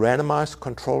true randomized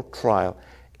controlled trial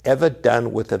ever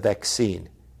done with a vaccine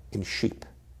in sheep.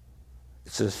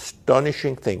 It's an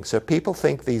astonishing thing. So people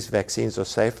think these vaccines are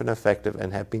safe and effective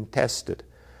and have been tested.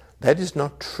 That is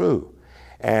not true.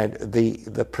 And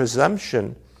the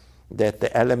presumption that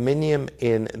the aluminium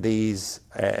in these,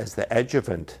 as the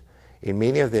adjuvant in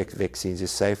many of the vaccines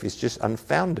is safe is just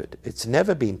unfounded. It's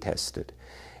never been tested.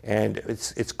 And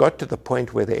it's got to the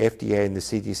point where the FDA and the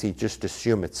CDC just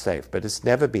assume it's safe, but it's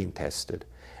never been tested.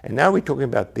 And now we're talking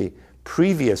about the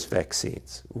previous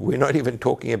vaccines. We're not even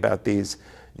talking about these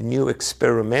new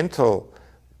experimental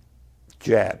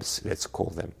jabs, let's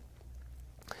call them.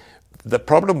 The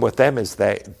problem with them is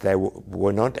they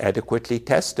were not adequately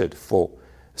tested for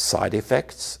side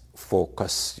effects, for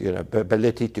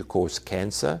ability to cause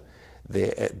cancer,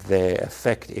 their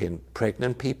effect in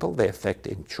pregnant people, their effect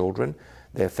in children,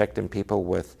 their effect in people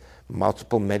with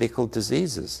multiple medical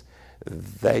diseases.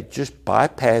 They just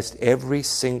bypassed every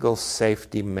single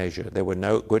safety measure. There were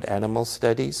no good animal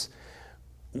studies.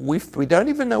 We don't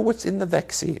even know what's in the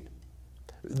vaccine.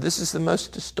 This is the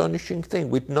most astonishing thing.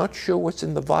 We're not sure what's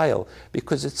in the vial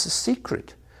because it's a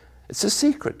secret. It's a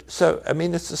secret. So, I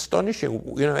mean, it's astonishing.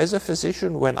 You know, as a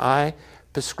physician, when I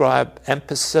prescribe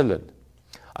ampicillin,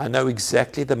 I know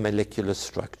exactly the molecular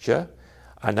structure.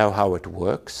 I know how it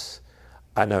works.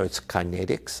 I know its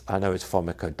kinetics. I know its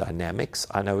pharmacodynamics.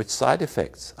 I know its side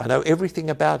effects. I know everything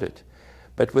about it.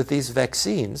 But with these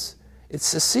vaccines,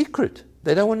 it's a secret.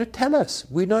 They don't want to tell us.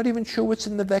 We're not even sure what's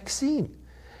in the vaccine.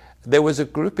 There was a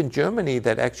group in Germany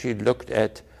that actually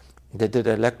they did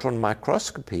electron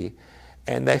microscopy,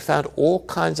 and they found all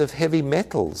kinds of heavy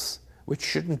metals which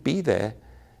shouldn't be there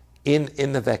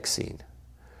in the vaccine.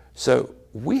 So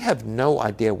we have no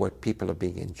idea what people are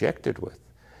being injected with,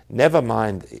 never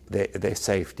mind their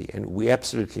safety. And we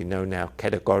absolutely know now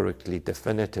categorically,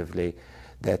 definitively,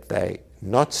 that they're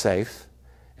not safe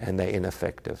and they're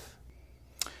ineffective.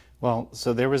 Well,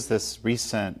 so there was this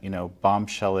recent,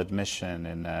 bombshell admission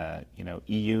in,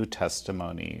 EU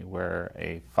testimony where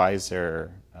a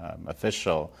Pfizer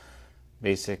official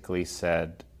basically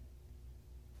said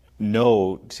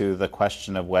no to the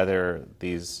question of whether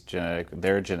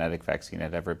their genetic vaccine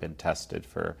had ever been tested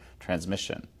for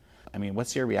transmission. I mean,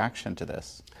 what's your reaction to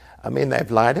this? I mean,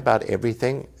 they've lied about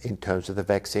everything in terms of the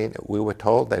vaccine. We were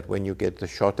told that when you get the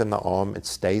shot in the arm, it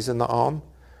stays in the arm.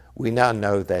 We now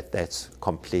know that that's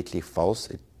completely false.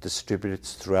 It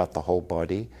distributes throughout the whole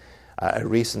body. A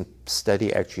recent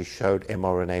study actually showed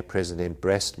mRNA present in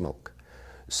breast milk.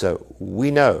 So we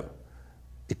know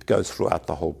it goes throughout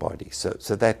the whole body. So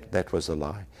that was a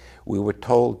lie. We were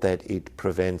told that it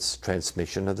prevents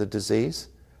transmission of the disease,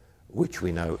 which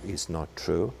we know is not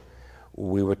true.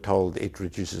 We were told it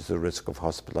reduces the risk of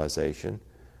hospitalization,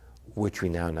 which we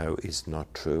now know is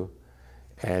not true.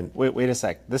 And wait a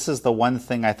sec. This is the one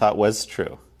thing I thought was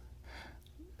true.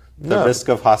 The no. risk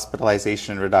of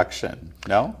hospitalization reduction.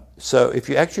 No? So if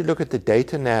you actually look at the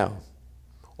data now,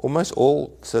 almost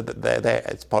all, so that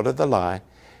it's part of the lie.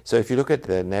 So if you look at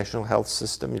the national health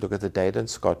system, you look at the data in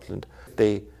Scotland,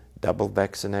 the double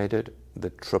vaccinated, the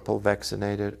triple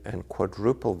vaccinated, and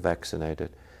quadruple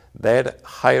vaccinated, they had a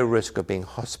higher risk of being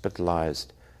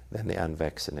hospitalized than the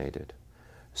unvaccinated.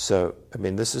 So, I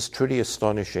mean, this is truly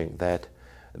astonishing that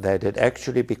it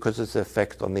actually, because of the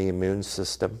effect on the immune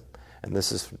system, and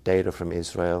this is data from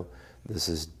Israel, this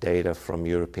is data from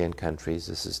European countries,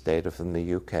 this is data from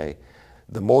the UK,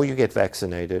 the more you get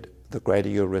vaccinated, the greater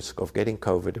your risk of getting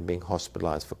COVID and being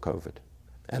hospitalized for COVID.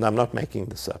 And I'm not making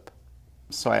this up.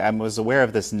 So I was aware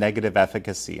of this negative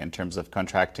efficacy in terms of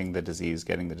contracting the disease,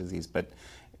 getting the disease, but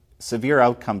severe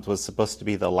outcomes was supposed to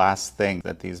be the last thing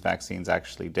that these vaccines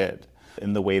actually did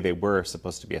in the way they were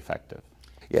supposed to be effective.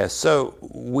 Yeah, so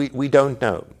we don't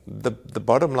know. The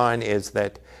bottom line is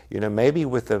that, maybe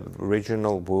with the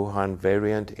original Wuhan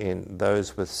variant in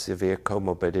those with severe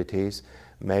comorbidities,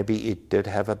 maybe it did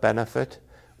have a benefit,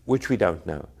 which we don't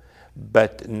know.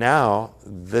 But now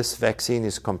this vaccine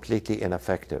is completely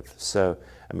ineffective. So,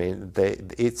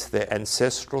 it's the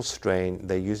ancestral strain.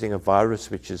 They're using a virus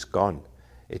which is gone.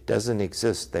 It doesn't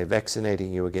exist. They're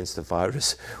vaccinating you against a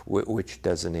virus which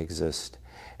doesn't exist.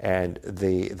 And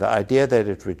the idea that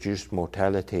it reduced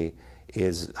mortality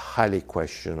is highly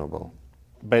questionable.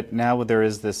 But now there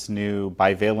is this new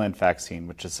bivalent vaccine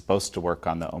which is supposed to work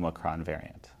on the Omicron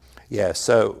variant.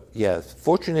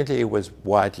 Fortunately it was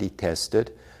widely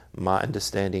tested, my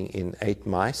understanding, in 8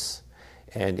 mice.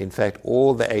 And in fact,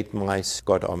 all the 8 mice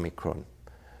got Omicron.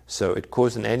 So it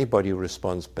caused an antibody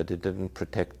response, but it didn't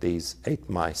protect these 8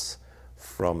 mice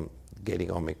from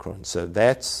getting Omicron. So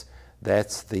that's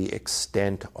the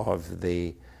extent of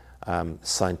the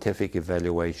scientific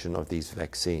evaluation of these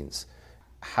vaccines.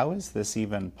 How is this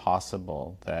even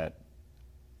possible that,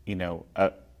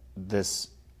 this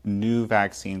new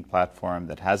vaccine platform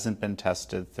that hasn't been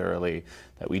tested thoroughly,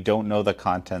 that we don't know the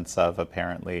contents of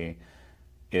apparently,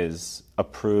 is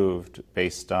approved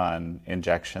based on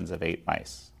injections of 8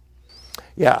 mice?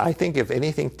 Yeah, I think if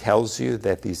anything tells you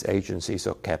that these agencies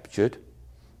are captured,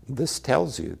 this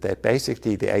tells you that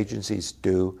basically the agencies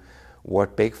do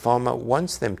what Big Pharma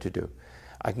wants them to do.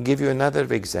 I can give you another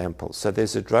example. So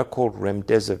there's a drug called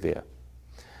remdesivir.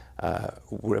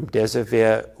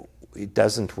 Remdesivir, it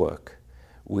doesn't work.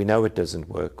 We know it doesn't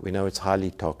work. We know it's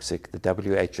highly toxic. The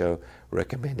WHO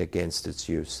recommend against its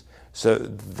use. So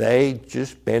they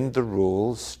just bend the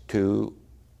rules to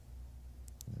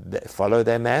follow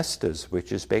their masters,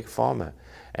 which is Big Pharma.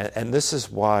 And this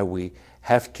is why we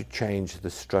have to change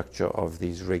the structure of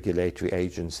these regulatory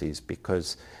agencies,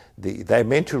 because they're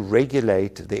meant to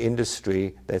regulate the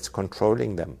industry that's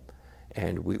controlling them.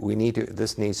 And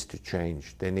this needs to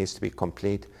change. There needs to be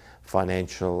complete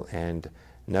financial and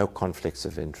no conflicts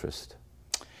of interest.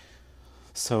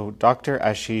 So Dr.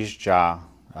 Ashish Jha,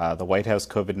 the White House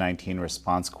COVID-19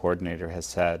 response coordinator, has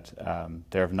said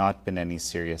there have not been any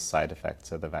serious side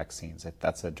effects of the vaccines.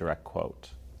 That's a direct quote.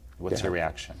 What's your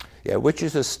reaction? Yeah, which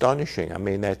is astonishing.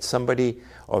 That somebody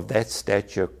of that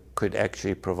stature could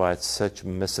actually provide such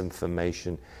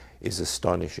misinformation is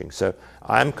astonishing. So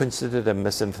I'm considered a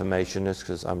misinformationist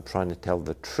because I'm trying to tell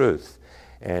the truth.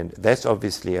 And that's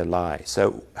obviously a lie.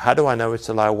 So how do I know it's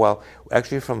a lie? Well,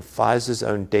 actually from Pfizer's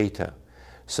own data.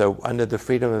 So under the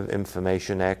Freedom of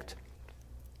Information Act,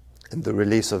 and the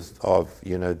release of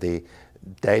the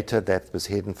data that was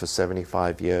hidden for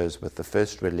 75 years with the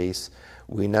first release,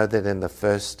 we know that in the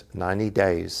first 90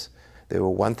 days, there were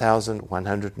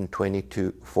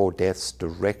 1,124 deaths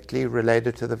directly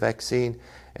related to the vaccine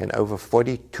and over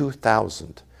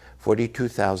 42,000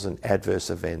 adverse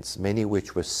events, many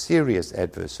which were serious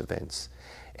adverse events.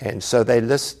 And so they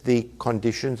list the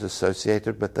conditions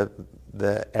associated with the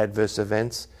adverse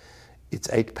events. It's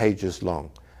 8 pages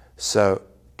long. So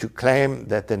to claim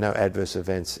that there are no adverse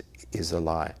events is a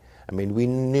lie. We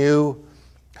knew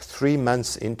 3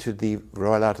 months into the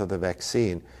rollout of the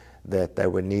vaccine that they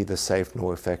were neither safe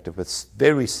nor effective, with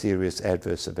very serious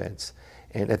adverse events.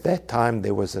 And at that time,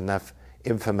 there was enough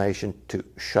information to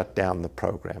shut down the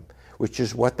program, which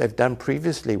is what they've done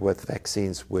previously with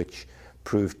vaccines which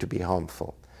proved to be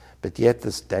harmful. But yet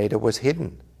this data was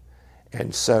hidden.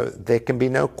 And so there can be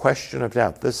no question of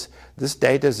doubt. This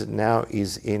data now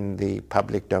is in the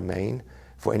public domain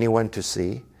for anyone to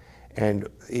see. And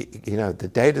the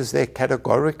data is there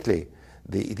categorically.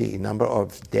 The number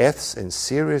of deaths and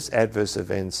serious adverse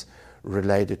events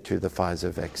related to the Pfizer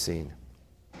vaccine.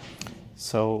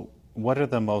 So what are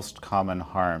the most common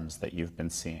harms that you've been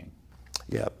seeing?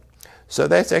 Yeah. So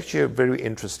that's actually a very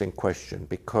interesting question,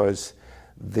 because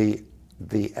the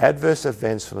adverse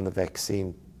events from the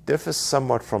vaccine differ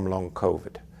somewhat from long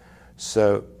COVID.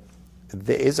 So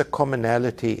there is a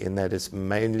commonality in that it's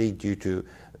mainly due to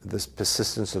this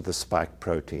persistence of the spike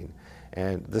protein.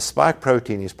 And the spike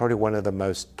protein is probably one of the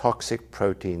most toxic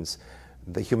proteins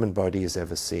the human body has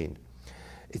ever seen.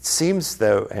 It seems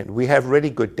though, and we have really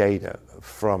good data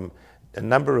from a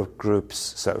number of groups,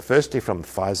 so firstly from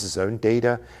Pfizer's own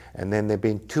data, and then there have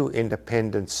been 2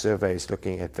 independent surveys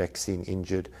looking at vaccine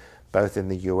injured, both in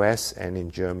the US and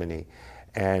in Germany.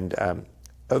 And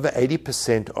over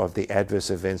 80% of the adverse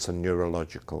events are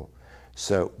neurological,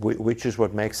 so which is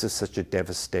what makes this such a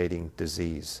devastating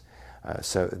disease.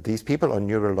 So these people are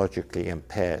neurologically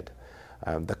impaired.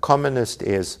 The commonest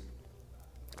is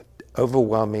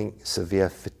overwhelming severe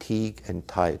fatigue and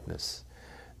tiredness.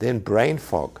 Then brain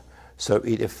fog. So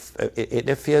it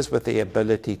interferes with the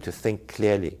ability to think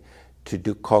clearly, to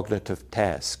do cognitive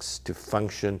tasks, to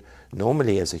function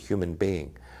normally as a human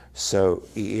being. So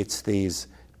it's these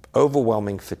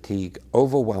overwhelming fatigue,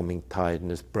 overwhelming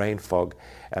tiredness, brain fog,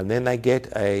 and then they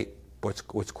get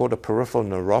what's called a peripheral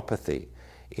neuropathy,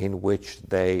 in which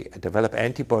they develop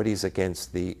antibodies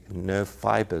against the nerve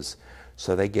fibers.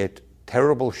 So they get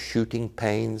terrible shooting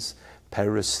pains,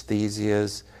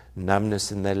 paresthesias,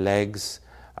 numbness in their legs,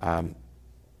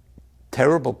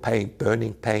 terrible pain,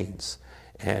 burning pains,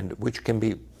 and which can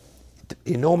be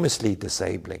enormously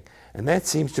disabling. And that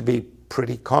seems to be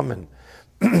pretty common.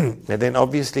 And then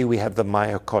obviously we have the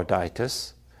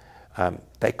myocarditis.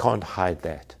 They can't hide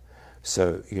that.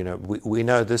 So, we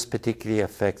know this particularly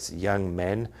affects young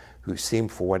men who seem,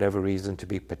 for whatever reason, to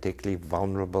be particularly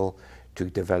vulnerable to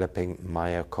developing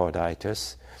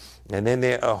myocarditis. And then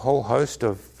there are a whole host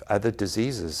of other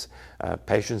diseases.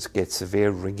 Patients get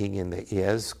severe ringing in the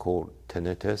ears called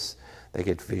tinnitus. They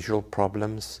get visual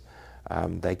problems.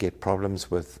 They get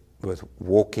problems with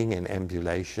walking and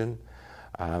ambulation.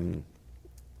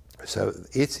 So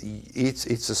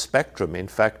it's a spectrum. In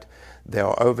fact, there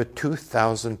are over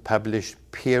 2,000 published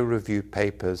peer-reviewed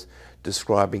papers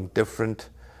describing different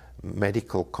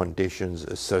medical conditions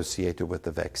associated with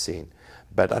the vaccine.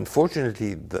 But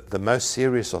unfortunately, the most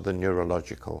serious are the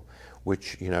neurological,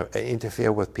 which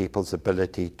interfere with people's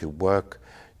ability to work,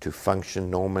 to function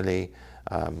normally,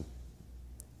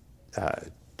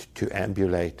 to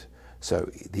ambulate. So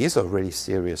these are really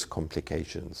serious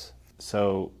complications.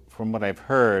 So from what I've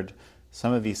heard,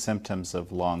 some of these symptoms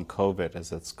of long COVID,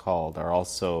 as it's called, are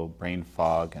also brain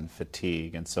fog and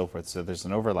fatigue and so forth. So there's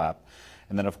an overlap.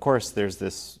 And then, of course, there's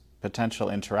this potential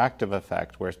interactive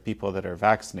effect where people that are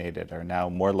vaccinated are now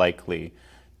more likely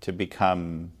to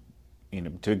become,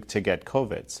 to get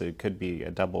COVID. So it could be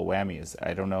a double whammy.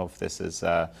 I don't know if this is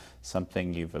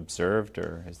something you've observed,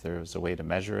 or is there a way to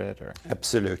measure it? Or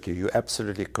Absolutely, you're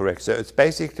absolutely correct. So it's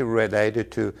basically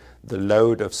related to the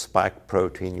load of spike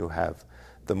protein you have.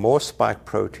 The more spike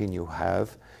protein you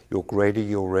have, the greater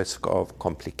your risk of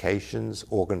complications,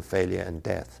 organ failure, and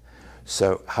death.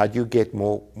 So how do you get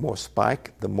more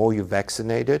spike? The more you're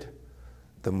vaccinated,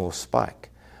 the more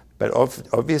spike. But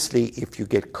obviously, if you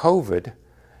get COVID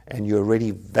and you're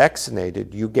already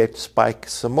vaccinated, you get spike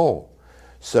some more.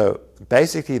 So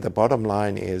basically, the bottom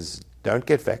line is don't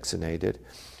get vaccinated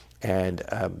and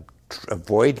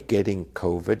avoid getting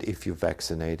COVID if you're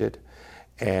vaccinated.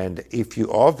 And if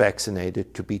you are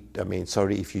vaccinated,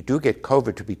 if you do get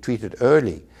COVID, to be treated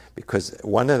early, because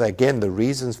the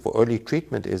reasons for early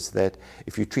treatment is that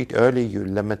if you treat early, you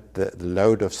limit the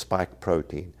load of spike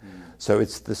protein. So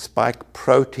it's the spike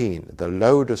protein, the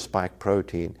load of spike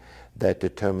protein, that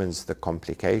determines the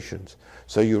complications.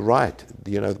 So you're right.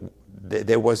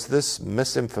 There was this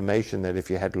misinformation that if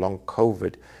you had long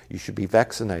COVID, you should be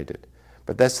vaccinated.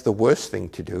 But that's the worst thing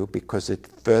to do, because it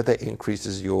further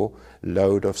increases your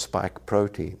load of spike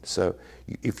protein. So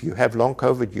if you have long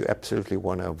COVID, you absolutely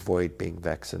want to avoid being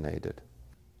vaccinated.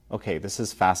 Okay, this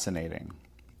is fascinating.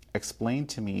 Explain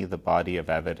to me the body of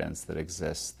evidence that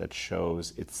exists that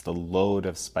shows it's the load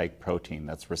of spike protein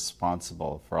that's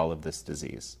responsible for all of this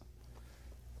disease.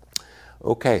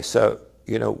 Okay, so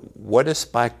what does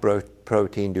spike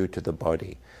protein do to the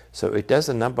body? So it does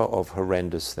a number of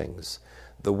horrendous things.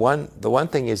 The one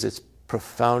thing is it's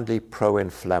profoundly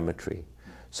pro-inflammatory.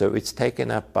 So it's taken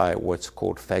up by what's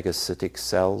called phagocytic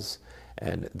cells,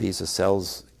 and these are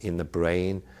cells in the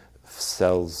brain,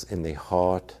 cells in the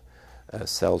heart,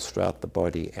 cells throughout the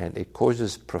body, and it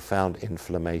causes profound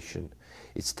inflammation.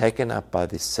 It's taken up by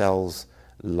the cells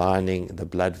lining the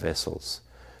blood vessels.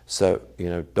 So,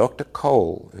 Dr.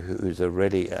 Cole, who's a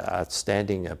really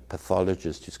outstanding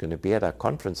pathologist who's going to be at our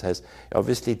conference, has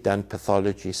obviously done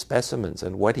pathology specimens.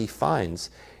 And what he finds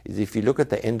is if you look at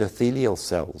the endothelial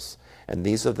cells, and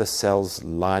these are the cells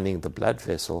lining the blood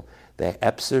vessel, they're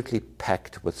absolutely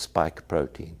packed with spike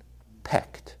protein.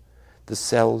 Packed. The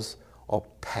cells are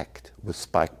packed with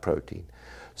spike protein.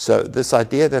 So this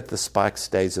idea that the spike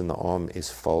stays in the arm is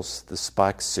false. The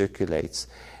spike circulates,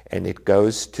 and it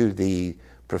goes to the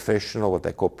what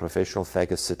they call professional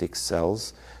phagocytic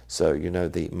cells, so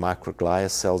the microglia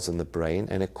cells in the brain,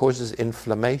 and it causes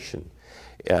inflammation.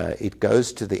 It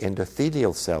goes to the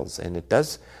endothelial cells, and it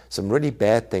does some really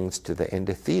bad things to the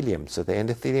endothelium. So the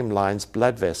endothelium lines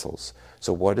blood vessels.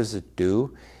 So what does it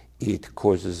do? it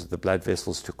causes the blood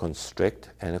vessels to constrict,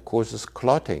 and it causes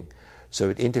clotting. So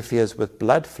it interferes with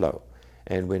blood flow.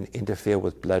 And when it interferes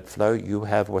with blood flow, you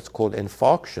have what's called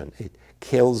infarction. It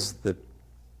kills the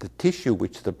tissue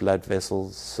which the blood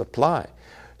vessels supply.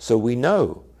 So we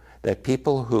know that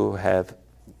people who have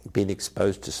been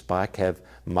exposed to spike have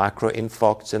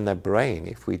microinfarcts in their brain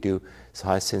if we do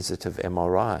high sensitive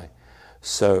MRI.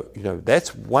 So,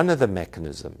 that's one of the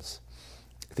mechanisms.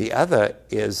 The other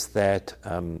is that,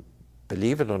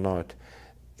 believe it or not,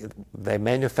 they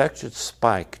manufactured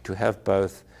spike to have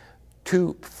both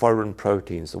two foreign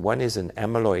proteins. One is an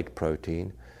amyloid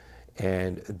protein,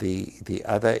 and the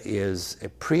other is a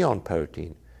prion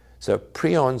protein. So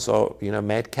prions are,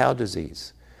 mad cow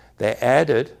disease. They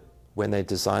added, when they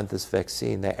designed this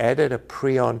vaccine, they added a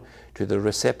prion to the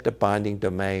receptor binding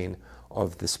domain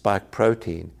of the spike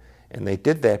protein. And they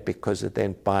did that because it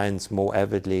then binds more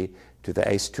avidly to the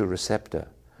ACE2 receptor.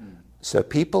 So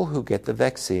people who get the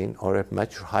vaccine are at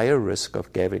much higher risk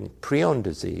of getting prion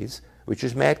disease, which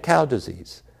is mad cow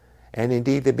disease. And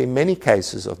indeed, there have been many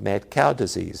cases of mad cow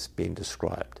disease being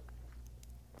described.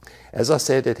 As I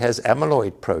said, it has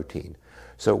amyloid protein.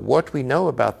 So what we know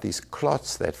about these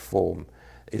clots that form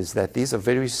is that these are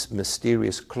very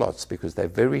mysterious clots because they're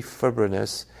very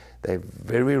fibrinous, they're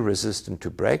very resistant to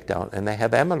breakdown, and they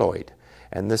have amyloid.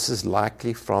 And this is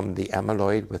likely from the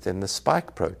amyloid within the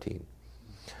spike protein.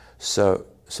 So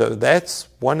that's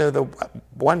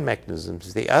one mechanism.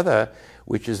 The other,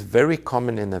 which is very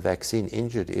common in the vaccine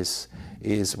injured, is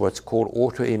what's called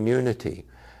autoimmunity.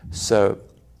 So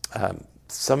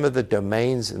some of the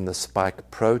domains in the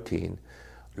spike protein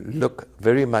look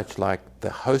very much like the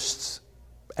host's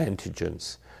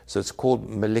antigens. So it's called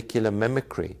molecular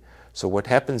mimicry. So what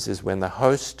happens is when the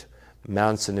host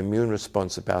mounts an immune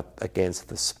response against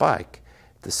the spike,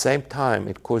 at the same time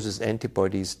it causes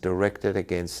antibodies directed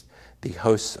against the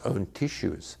host's own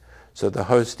tissues. So the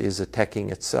host is attacking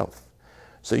itself.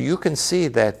 So you can see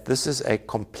that this is a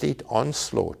complete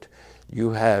onslaught.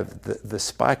 You have the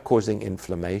spike causing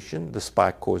inflammation, the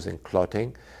spike causing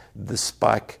clotting, the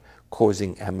spike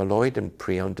causing amyloid and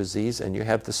prion disease, and you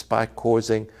have the spike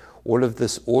causing all of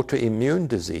this autoimmune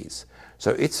disease.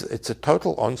 So it's a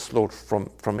total onslaught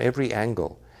from every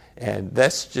angle. And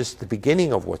that's just the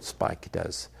beginning of what spike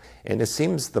does. And it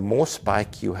seems the more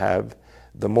spike you have,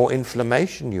 the more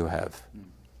inflammation you have.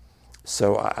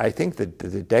 So I think that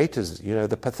the data is,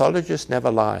 the pathologist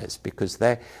never lies because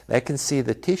they can see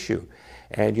the tissue.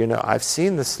 And, I've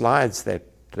seen the slides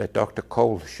that Dr.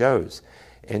 Cole shows,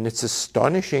 and it's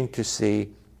astonishing to see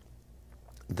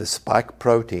the spike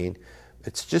protein.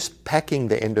 It's just packing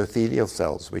the endothelial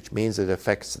cells, which means it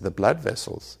affects the blood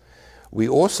vessels. We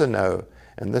also know,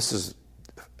 and this is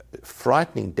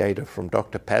frightening data from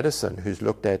Dr. Patterson, who's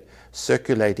looked at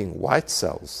circulating white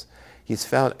cells. He's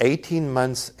found 18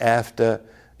 months after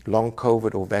long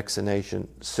COVID or vaccination,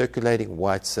 circulating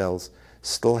white cells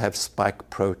still have spike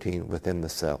protein within the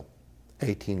cell.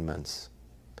 18 months.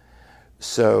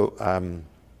 So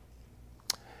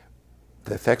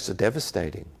the effects are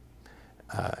devastating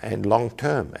and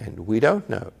long-term, and we don't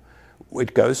know.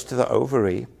 It goes to the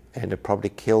ovary, and it probably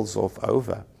kills off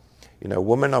ova.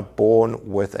 Women are born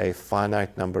with a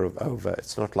finite number of ova.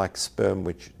 It's not like sperm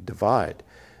which divide.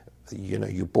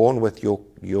 You're born with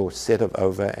your set of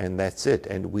ova, and that's it.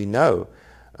 And we know,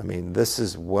 this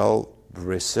is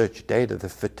well-researched data. The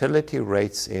fertility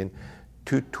rates in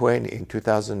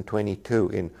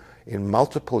 2022 in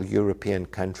multiple European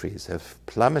countries have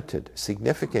plummeted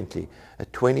significantly, a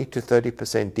 20 to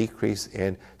 30% decrease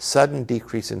in sudden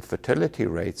decrease in fertility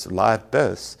rates, live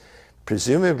births,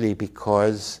 presumably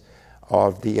because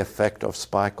of the effect of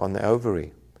spike on the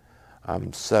ovary.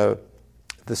 So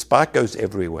the spike goes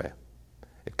everywhere.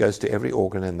 It goes to every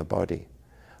organ in the body,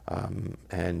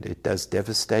 and it does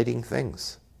devastating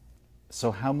things.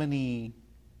 So how many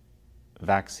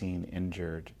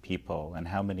vaccine-injured people and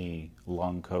how many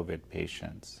long COVID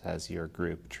patients has your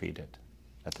group treated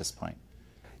at this point?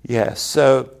 Yeah,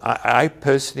 so I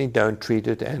personally don't treat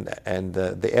it, and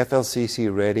the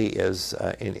FLCC really is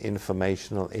an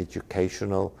informational,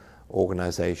 educational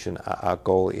organization. Our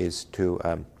goal is to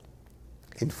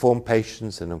inform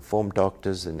patients and inform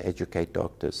doctors and educate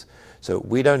doctors. So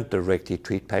we don't directly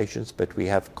treat patients, but we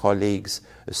have colleagues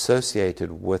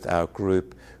associated with our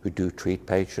group who do treat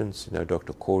patients,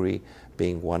 Dr. Corey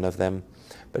being one of them.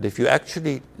 But if you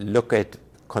actually look at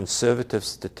conservative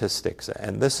statistics,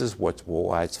 and this is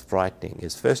why it's frightening,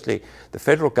 is firstly, the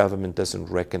federal government doesn't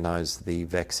recognize the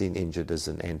vaccine injured as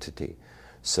an entity.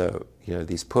 So,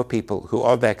 these poor people who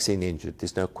are vaccine injured,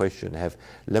 there's no question, have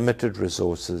limited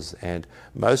resources, and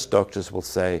most doctors will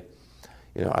say,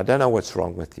 I don't know what's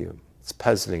wrong with you. It's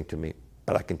puzzling to me,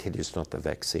 but I can tell you it's not the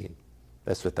vaccine.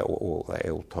 That's what they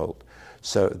all told.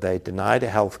 So they denied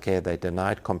healthcare, they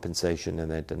denied compensation,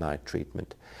 and they denied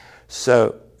treatment.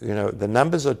 So, the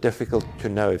numbers are difficult to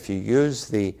know. If you use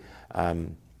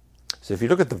so if you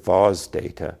look at the VARS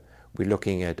data, we're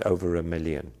looking at over 1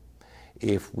 million.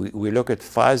 If we look at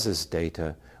Pfizer's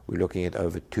data, we're looking at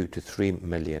over 2 to 3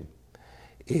 million.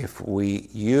 If we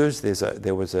use,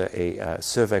 there was a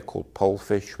survey called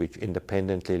Pollfish, which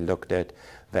independently looked at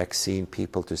vaccine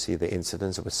people to see the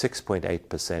incidence. It was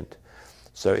 6.8%.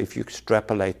 So if you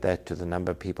extrapolate that to the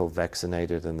number of people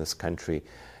vaccinated in this country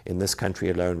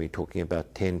alone, we're talking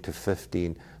about 10 to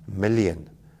 15 million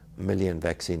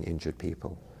vaccine injured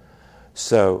people.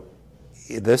 So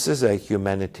this is a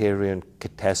humanitarian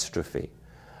catastrophe.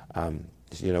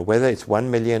 Whether it's 1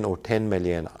 million or 10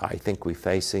 million, I think we're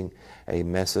facing a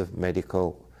massive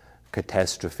medical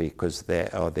catastrophe, because there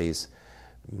are these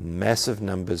massive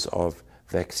numbers of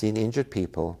vaccine injured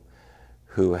people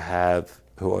who are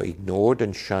ignored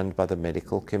and shunned by the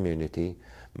medical community.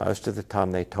 Most of the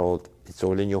time they're told, it's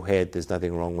all in your head, there's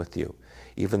nothing wrong with you,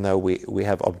 even though we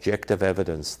have objective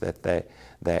evidence that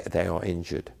they are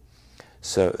injured.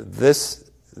 So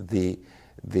the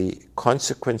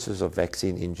consequences of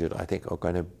vaccine injured, I think, are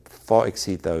going to far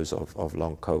exceed those of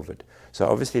long COVID. So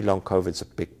obviously long COVID is a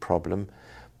big problem,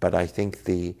 but I think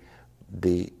the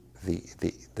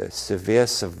severe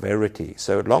severity,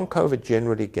 so long COVID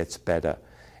generally gets better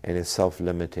and is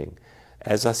self-limiting.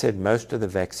 As I said, most of the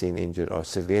vaccine injured are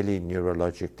severely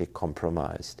neurologically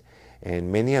compromised,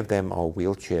 and many of them are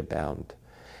wheelchair bound.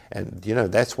 And,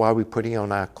 that's why we're putting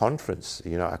on our conference.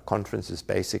 Our conference is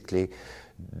basically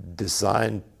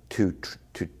designed to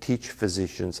teach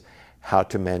physicians how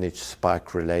to manage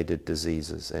spike-related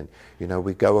diseases. And,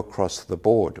 we go across the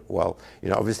board. Well,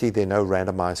 obviously there are no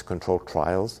randomized controlled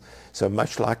trials. So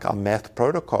much like our math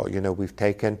protocol, we've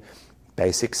taken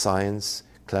basic science,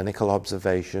 clinical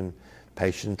observation,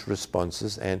 patient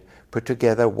responses, and put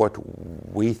together what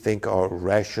we think are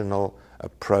rational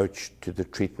approach to the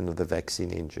treatment of the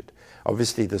vaccine injured.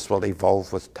 Obviously, this will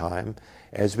evolve with time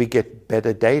as we get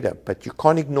better data, but you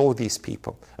can't ignore these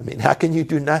people. I mean, how can you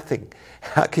do nothing?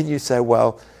 How can you say,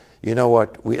 well, you know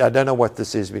what, I don't know what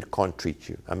this is, we can't treat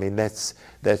you? I mean, that's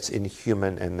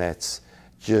inhuman, and that's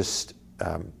just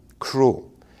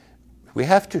cruel. We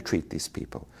have to treat these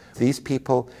people. These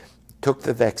people took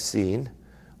the vaccine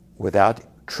without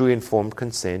true informed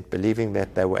consent, believing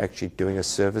that they were actually doing a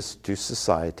service to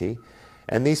society.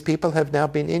 And these people have now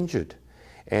been injured,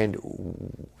 and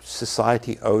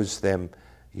society owes them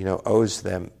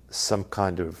some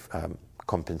kind of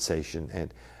compensation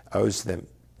and owes them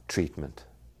treatment.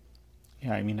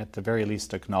 Yeah, I mean, at the very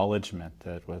least, acknowledgement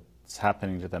that what's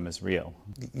happening to them is real.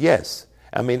 Yes,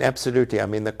 I mean, absolutely. I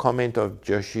mean, the comment of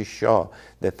Joshi Shah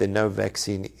that there are no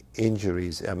vaccine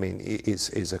injuries, I mean,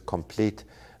 is a complete,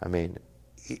 I mean,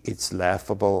 it's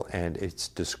laughable and it's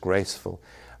disgraceful.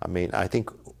 I mean, I think,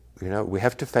 we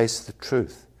have to face the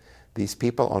truth. These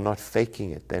people are not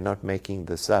faking it. They're not making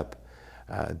this up.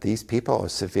 These people are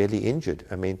severely injured.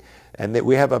 I mean, and that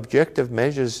we have objective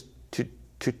measures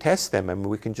to test them. I mean,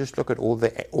 we can just look at all the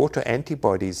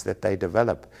autoantibodies that they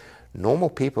develop.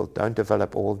 Normal people don't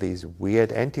develop all these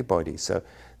weird antibodies. So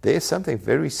there's something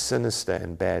very sinister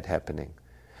and bad happening.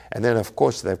 And then, of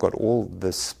course, they've got all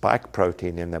the spike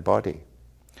protein in their body.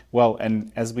 Well,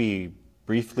 and as we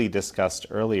briefly discussed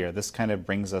earlier, this kind of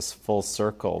brings us full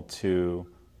circle to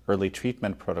early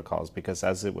treatment protocols, because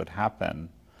as it would happen,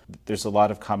 there's a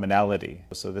lot of commonality.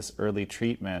 So this early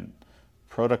treatment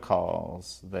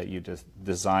protocols that you just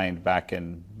designed back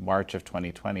in March of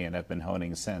 2020 and have been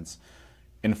honing since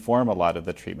inform a lot of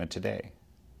the treatment today.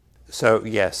 So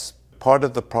yes, part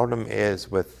of the problem is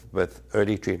with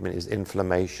early treatment is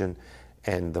inflammation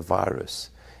and the virus.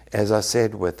 As I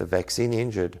said, with the vaccine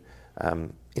injured,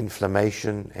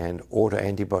 inflammation and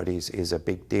autoantibodies is a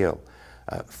big deal.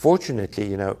 Fortunately,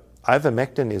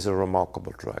 ivermectin is a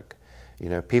remarkable drug.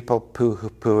 People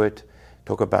poo it,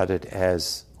 talk about it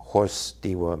as horse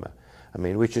dewormer, I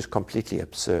mean, which is completely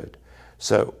absurd.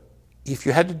 So if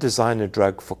you had to design a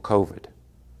drug for COVID,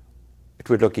 it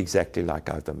would look exactly like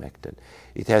ivermectin.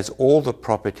 It has all the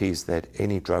properties that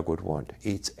any drug would want.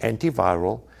 It's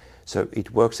antiviral, so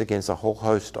it works against a whole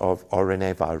host of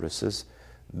RNA viruses.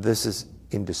 This is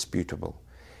indisputable.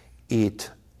 It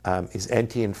is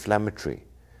anti-inflammatory.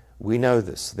 We know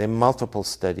this. There are multiple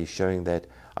studies showing that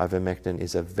ivermectin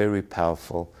is a very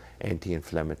powerful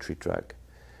anti-inflammatory drug.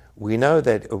 We know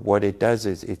that what it does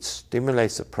is it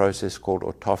stimulates a process called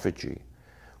autophagy,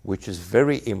 which is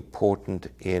very important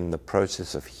in the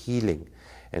process of healing.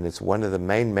 And it's one of the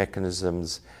main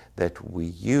mechanisms that we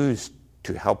use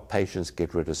to help patients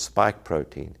get rid of spike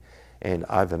protein. And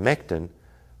ivermectin,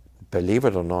 believe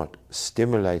it or not,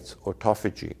 stimulates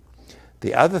autophagy.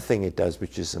 The other thing it does,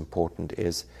 which is important,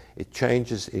 is it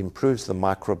improves the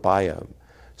microbiome.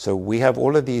 So we have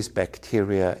all of these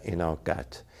bacteria in our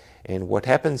gut. And what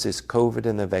happens is COVID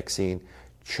and the vaccine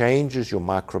changes your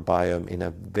microbiome in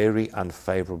a very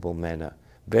unfavorable manner,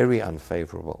 very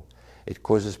unfavorable. It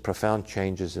causes profound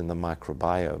changes in the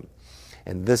microbiome.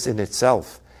 And this in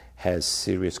itself has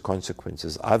serious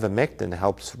consequences. Ivermectin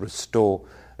helps restore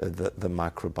the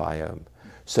microbiome.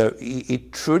 So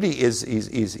it truly is a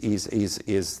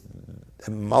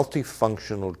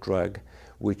multifunctional drug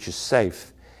which is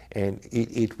safe, and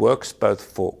it works both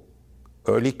for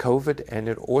early COVID, and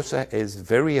it also is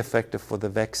very effective for the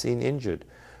vaccine injured.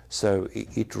 So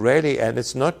it really, and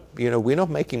it's not, we're not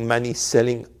making money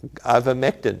selling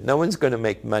ivermectin. No one's going to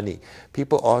make money.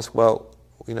 People ask, well,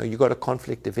 you got a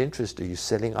conflict of interest. Are you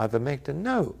selling ivermectin?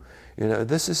 No.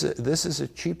 This is a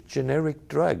cheap generic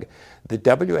drug. The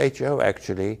WHO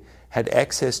actually had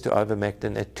access to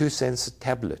ivermectin at 2 cents a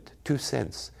tablet, 2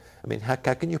 cents. I mean, how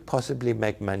can you possibly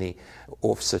make money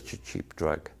off such a cheap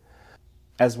drug?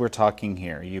 As we're talking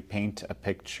here, you paint a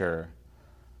picture,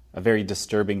 a very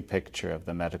disturbing picture of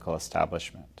the medical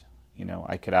establishment.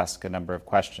 I could ask a number of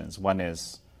questions. One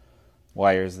is,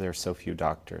 why is there so few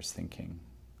doctors thinking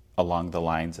along the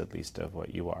lines, at least, of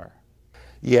what you are?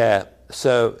 Yeah,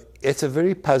 so it's a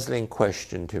very puzzling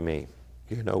question to me.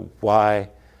 Why?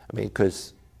 I mean,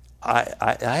 because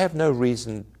I have no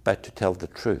reason but to tell the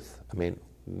truth. I mean,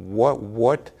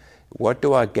 what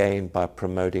do I gain by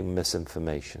promoting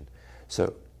misinformation?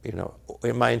 So,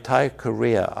 in my entire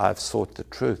career, I've sought the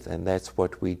truth, and that's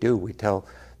what we do. We tell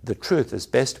the truth as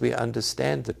best we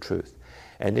understand the truth.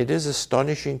 And it is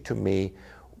astonishing to me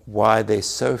why there's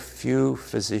so few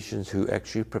physicians who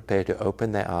actually prepare to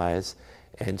open their eyes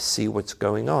and see what's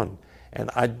going on.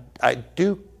 And I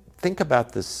do think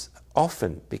about this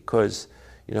often because,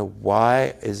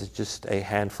 why is it just a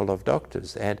handful of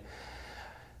doctors? And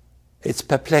it's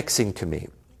perplexing to me.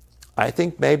 I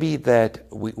think maybe that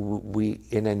we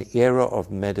in an era of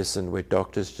medicine where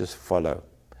doctors just follow.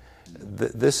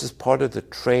 This is part of the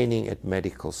training at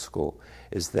medical school,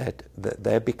 is that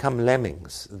they become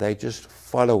lemmings. They're just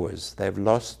followers. They've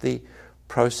lost the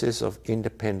process of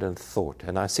independent thought.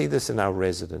 And I see this in our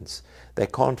residents. They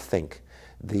can't think.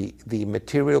 The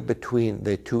material between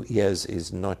their two ears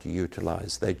is not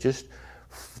utilized. They just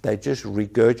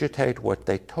regurgitate what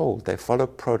they're told. They follow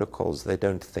protocols. They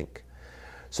don't think.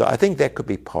 So I think that could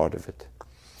be part of it.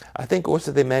 I think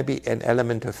also there may be an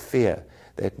element of fear,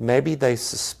 that maybe they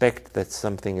suspect that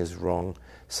something is wrong,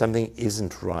 something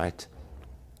isn't right,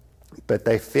 but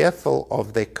they're fearful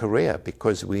of their career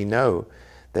because we know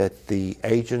that the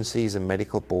agencies and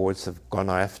medical boards have gone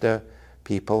after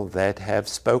people that have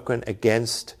spoken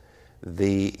against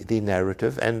the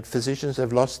narrative, and physicians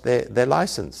have lost their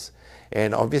license.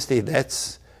 And obviously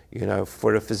that's,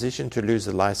 for a physician to lose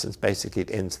a license, basically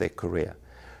it ends their career.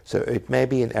 So it may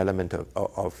be an element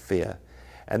of fear.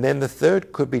 And then the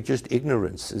third could be just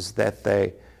ignorance, is that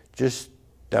they just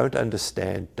don't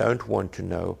understand, don't want to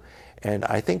know. And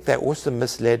I think they're also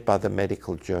misled by the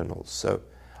medical journals. So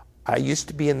I used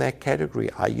to be in that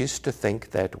category. I used to think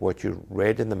that what you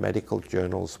read in the medical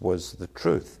journals was the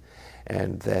truth,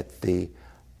 and that the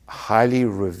highly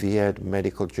revered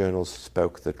medical journals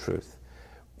spoke the truth.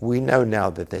 We know now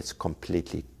that that's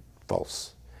completely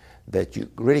false, that you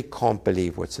really can't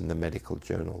believe what's in the medical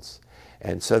journals.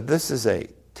 And so this is a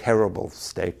terrible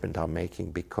statement I'm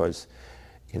making, because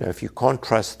if you can't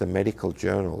trust the medical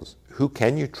journals, who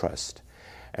can you trust?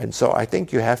 And so I think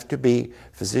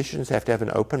physicians have to have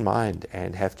an open mind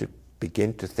and have to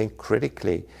begin to think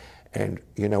critically. And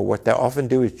what they often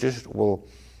do is will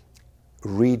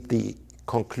read the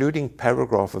concluding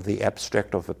paragraph of the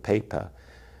abstract of a paper,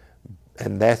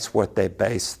 and that's what they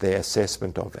base their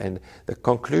assessment of. And the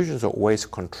conclusions are always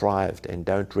contrived and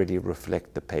don't really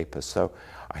reflect the paper. So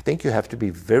I think you have to be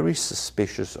very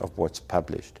suspicious of what's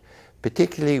published,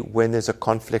 particularly when there's a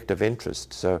conflict of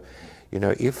interest. So,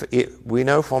 if we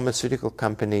know pharmaceutical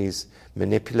companies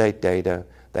manipulate data,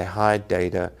 they hide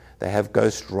data, they have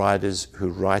ghost writers who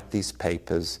write these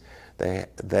papers,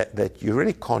 that you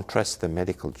really can't trust the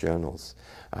medical journals.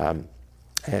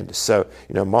 And so,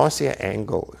 Marcia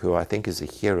Engel, who I think is a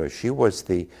hero, she was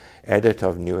the editor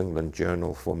of New England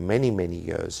Journal for many, many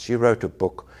years. She wrote a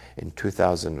book in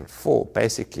 2004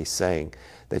 basically saying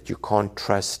that you can't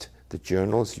trust the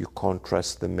journals, you can't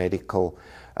trust the medical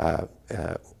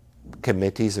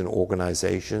committees and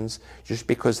organizations just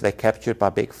because they're captured by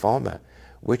big pharma,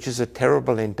 which is a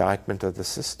terrible indictment of the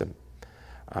system.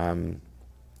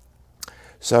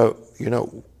 So,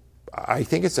 I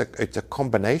think it's a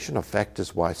combination of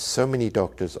factors why so many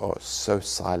doctors are so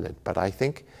silent. But I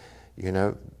think,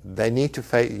 they need to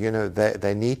face,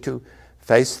 they need to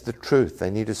face the truth.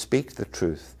 They need to speak the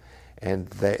truth, and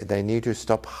they need to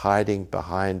stop hiding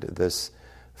behind this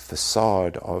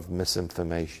facade of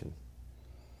misinformation.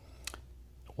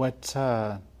 What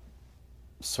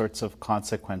sorts of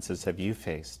consequences have you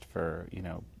faced for,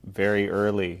 very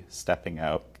early stepping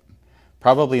out,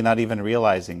 probably not even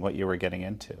realizing what you were getting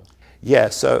into? Yeah,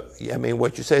 so,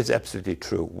 what you say is absolutely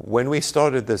true. When we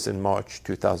started this in March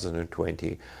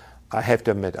 2020, I have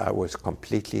to admit I was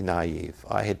completely naive.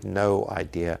 I had no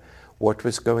idea what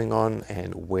was going on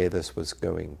and where this was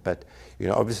going. But,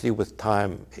 obviously with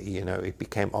time, it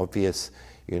became obvious,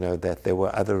 that there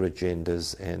were other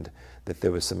agendas and that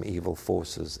there were some evil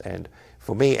forces. And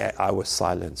for me, I was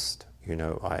silenced.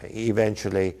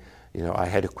 Eventually, I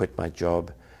had to quit my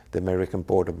job. The American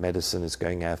Board of Medicine is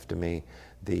going after me.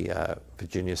 The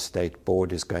Virginia State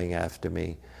Board is going after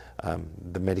me.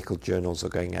 The medical journals are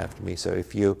going after me. So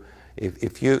if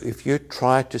you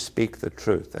try to speak the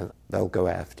truth, they'll go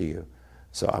after you.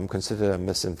 So I'm considered a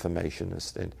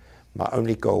misinformationist, and my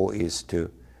only goal is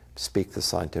to speak the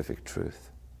scientific truth.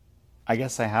 I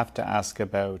guess I have to ask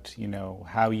about,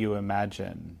 how you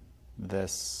imagine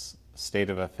this state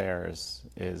of affairs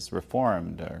is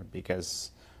reformed, or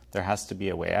because there has to be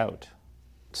a way out.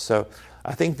 So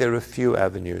I think there are a few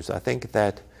avenues. I think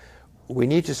that we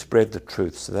need to spread the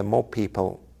truth so that more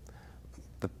people,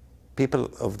 the people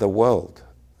of the world,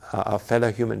 our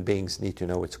fellow human beings, need to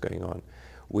know what's going on.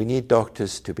 We need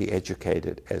doctors to be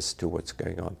educated as to what's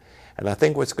going on. And I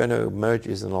think what's going to emerge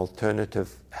is an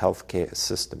alternative healthcare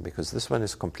system, because this one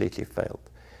has completely failed.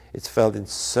 It's failed in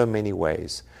so many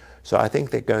ways. So I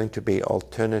think there are going to be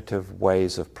alternative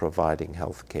ways of providing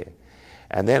healthcare.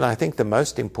 And then I think the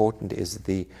most important is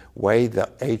the way the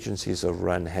agencies are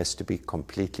run has to be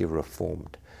completely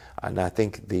reformed. And I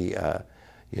think the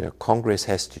Congress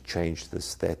has to change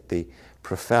this, that the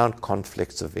profound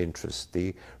conflicts of interest,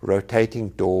 the rotating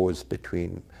doors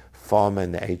between pharma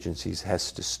and the agencies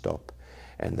has to stop.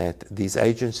 And that these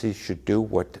agencies should do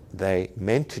what they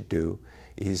meant to do,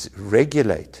 is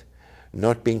regulate,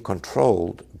 not being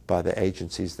controlled by the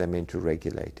agencies they're meant to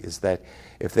regulate. Is that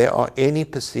if there are any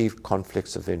perceived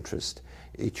conflicts of interest,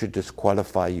 it should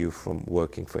disqualify you from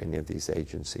working for any of these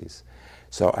agencies.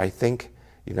 So I think,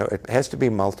 it has to be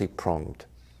multi-pronged.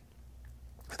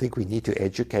 I think we need to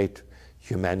educate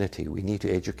humanity. We need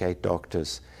to educate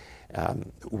doctors.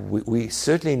 We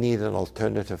certainly need an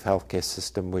alternative healthcare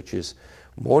system which is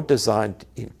more designed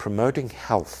in promoting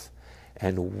health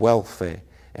and welfare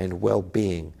and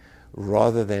well-being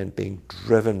rather than being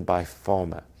driven by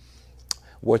pharma.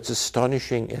 What's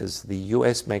astonishing is the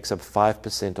US makes up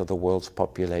 5% of the world's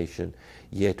population,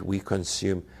 yet we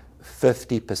consume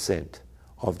 50%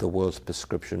 of the world's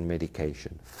prescription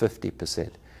medication,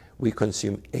 50%. We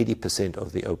consume 80%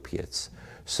 of the opiates.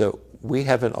 So we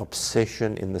have an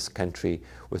obsession in this country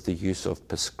with the use of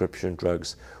prescription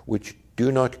drugs, which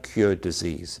do not cure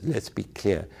disease. Let's be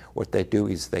clear. What they do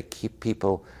is they keep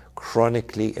people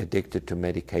chronically addicted to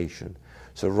medication.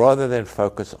 So rather than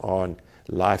focus on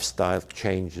lifestyle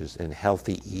changes and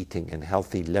healthy eating and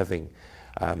healthy living,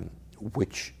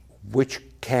 which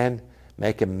can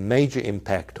make a major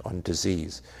impact on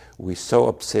disease, we're so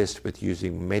obsessed with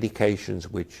using medications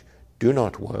which do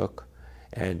not work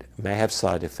and may have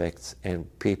side effects,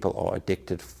 and people are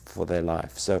addicted for their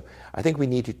life. So I think we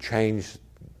need to change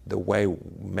the way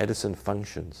medicine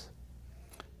functions.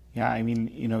 Yeah,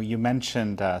 you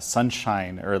mentioned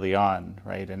sunshine early on,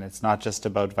 right? And it's not just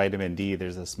about vitamin D.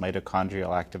 There's this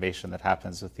mitochondrial activation that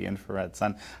happens with the infrared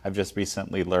sun. I've just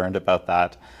recently learned about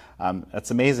that.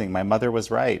 That's amazing. My mother was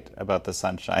right about the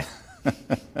sunshine.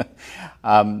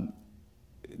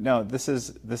 No, this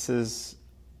is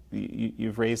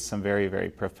you've raised some very, very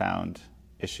profound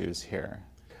issues here.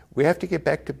 We have to get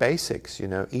back to basics,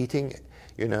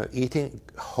 eating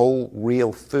whole,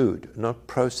 real food, not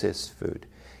processed food.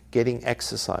 Getting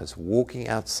exercise, walking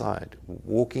outside,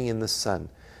 walking in the sun,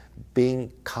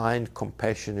 being kind,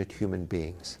 compassionate human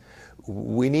beings.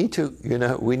 We need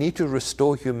to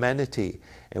restore humanity,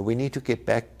 and we need to get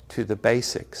back to the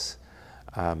basics.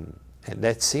 And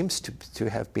that seems to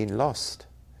have been lost.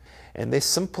 And there's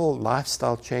simple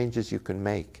lifestyle changes you can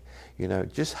make.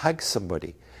 Just hug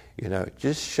somebody.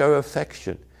 Just show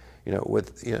affection.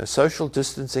 Social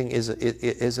distancing is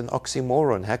an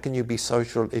oxymoron. How can you be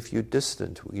social if you're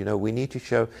distant? We need to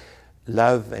show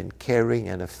love and caring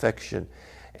and affection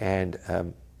and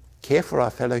care for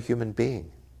our fellow human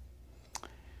being.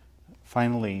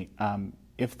 Finally,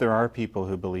 if there are people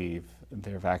who believe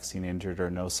they're vaccine injured or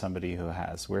know somebody who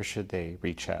has, where should they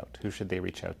reach out? Who should they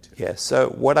reach out to? Yeah, so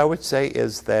what I would say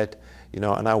is that,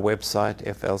 on our website,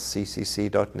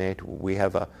 flccc.net, we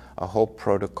have a whole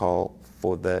protocol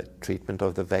for the treatment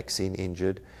of the vaccine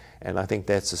injured, and I think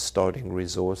that's a starting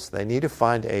resource. They need to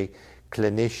find a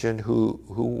clinician who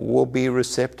will be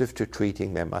receptive to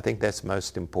treating them. I think that's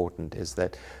most important, is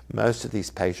that most of these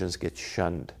patients get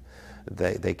shunned.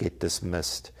 They get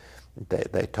dismissed.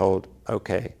 They're told,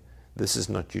 okay, this is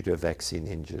not due to a vaccine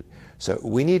injured. So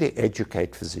we need to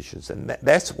educate physicians, and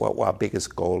that's what our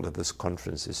biggest goal of this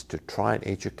conference is, to try and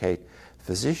educate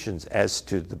physicians as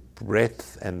to the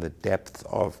breadth and the depth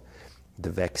of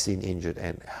the vaccine injured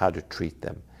and how to treat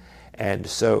them. And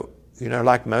so,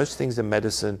 like most things in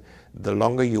medicine, the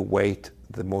longer you wait,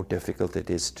 the more difficult it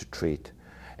is to treat.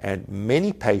 And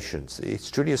many patients, it's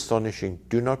truly astonishing,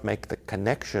 do not make the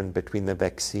connection between the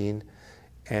vaccine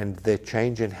and their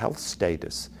change in health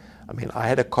status. I mean, I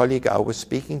had a colleague I was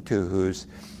speaking to whose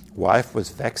wife was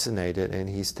vaccinated, and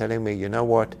he's telling me, you know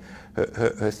what,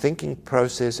 her thinking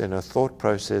process and her thought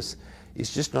process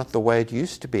is just not the way it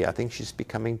used to be. I think she's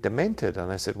becoming demented.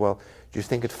 And I said, well, do you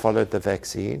think it followed the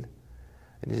vaccine?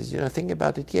 And he says, think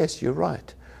about it, yes, you're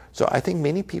right. So I think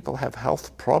many people have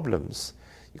health problems,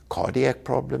 cardiac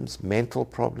problems, mental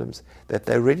problems, that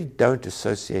they really don't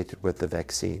associate it with the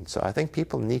vaccine. So I think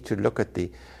people need to look at the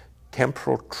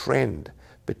temporal trend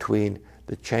between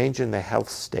the change in their health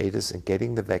status and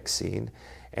getting the vaccine,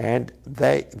 and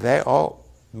they are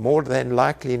more than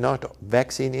likely not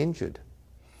vaccine injured.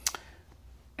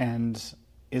 And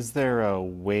is there a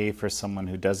way for someone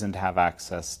who doesn't have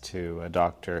access to a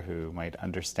doctor who might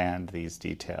understand these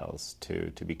details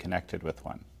to be connected with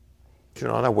one?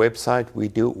 On our website, we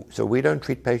don't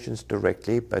treat patients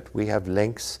directly, but we have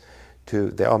links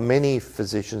to, there are many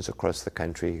physicians across the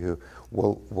country who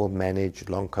will manage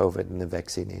long COVID and the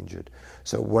vaccine injured.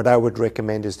 So what I would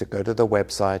recommend is to go to the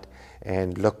website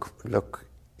and look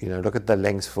at the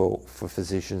links for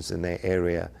physicians in their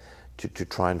area to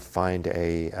try and find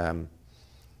a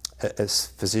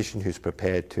physician who's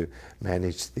prepared to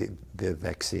manage the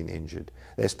vaccine injured.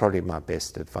 That's probably my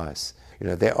best advice.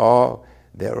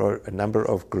 There are a number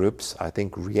of groups. I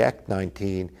think React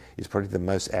 19 is probably the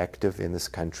most active in this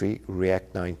country.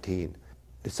 React 19.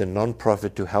 It's a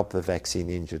non-profit to help the vaccine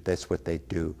injured. That's what they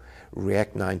do.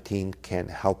 React 19 can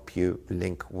help you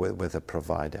link with a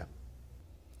provider.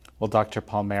 Well, Dr.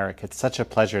 Paul Marik, it's such a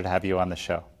pleasure to have you on the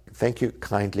show. Thank you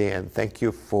kindly, and thank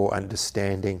you for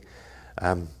understanding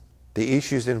the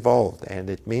issues involved. And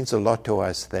it means a lot to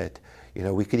us that,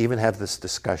 we could even have this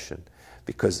discussion.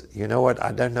 Because you know what,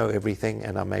 I don't know everything,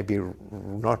 and I may be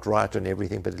not right on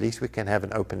everything, but at least we can have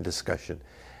an open discussion.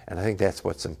 And I think that's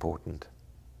what's important.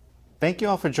 Thank you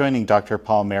all for joining Dr.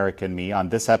 Paul Marik and me on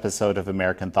this episode of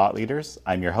American Thought Leaders.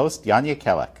 I'm your host, Yanya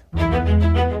Kellek.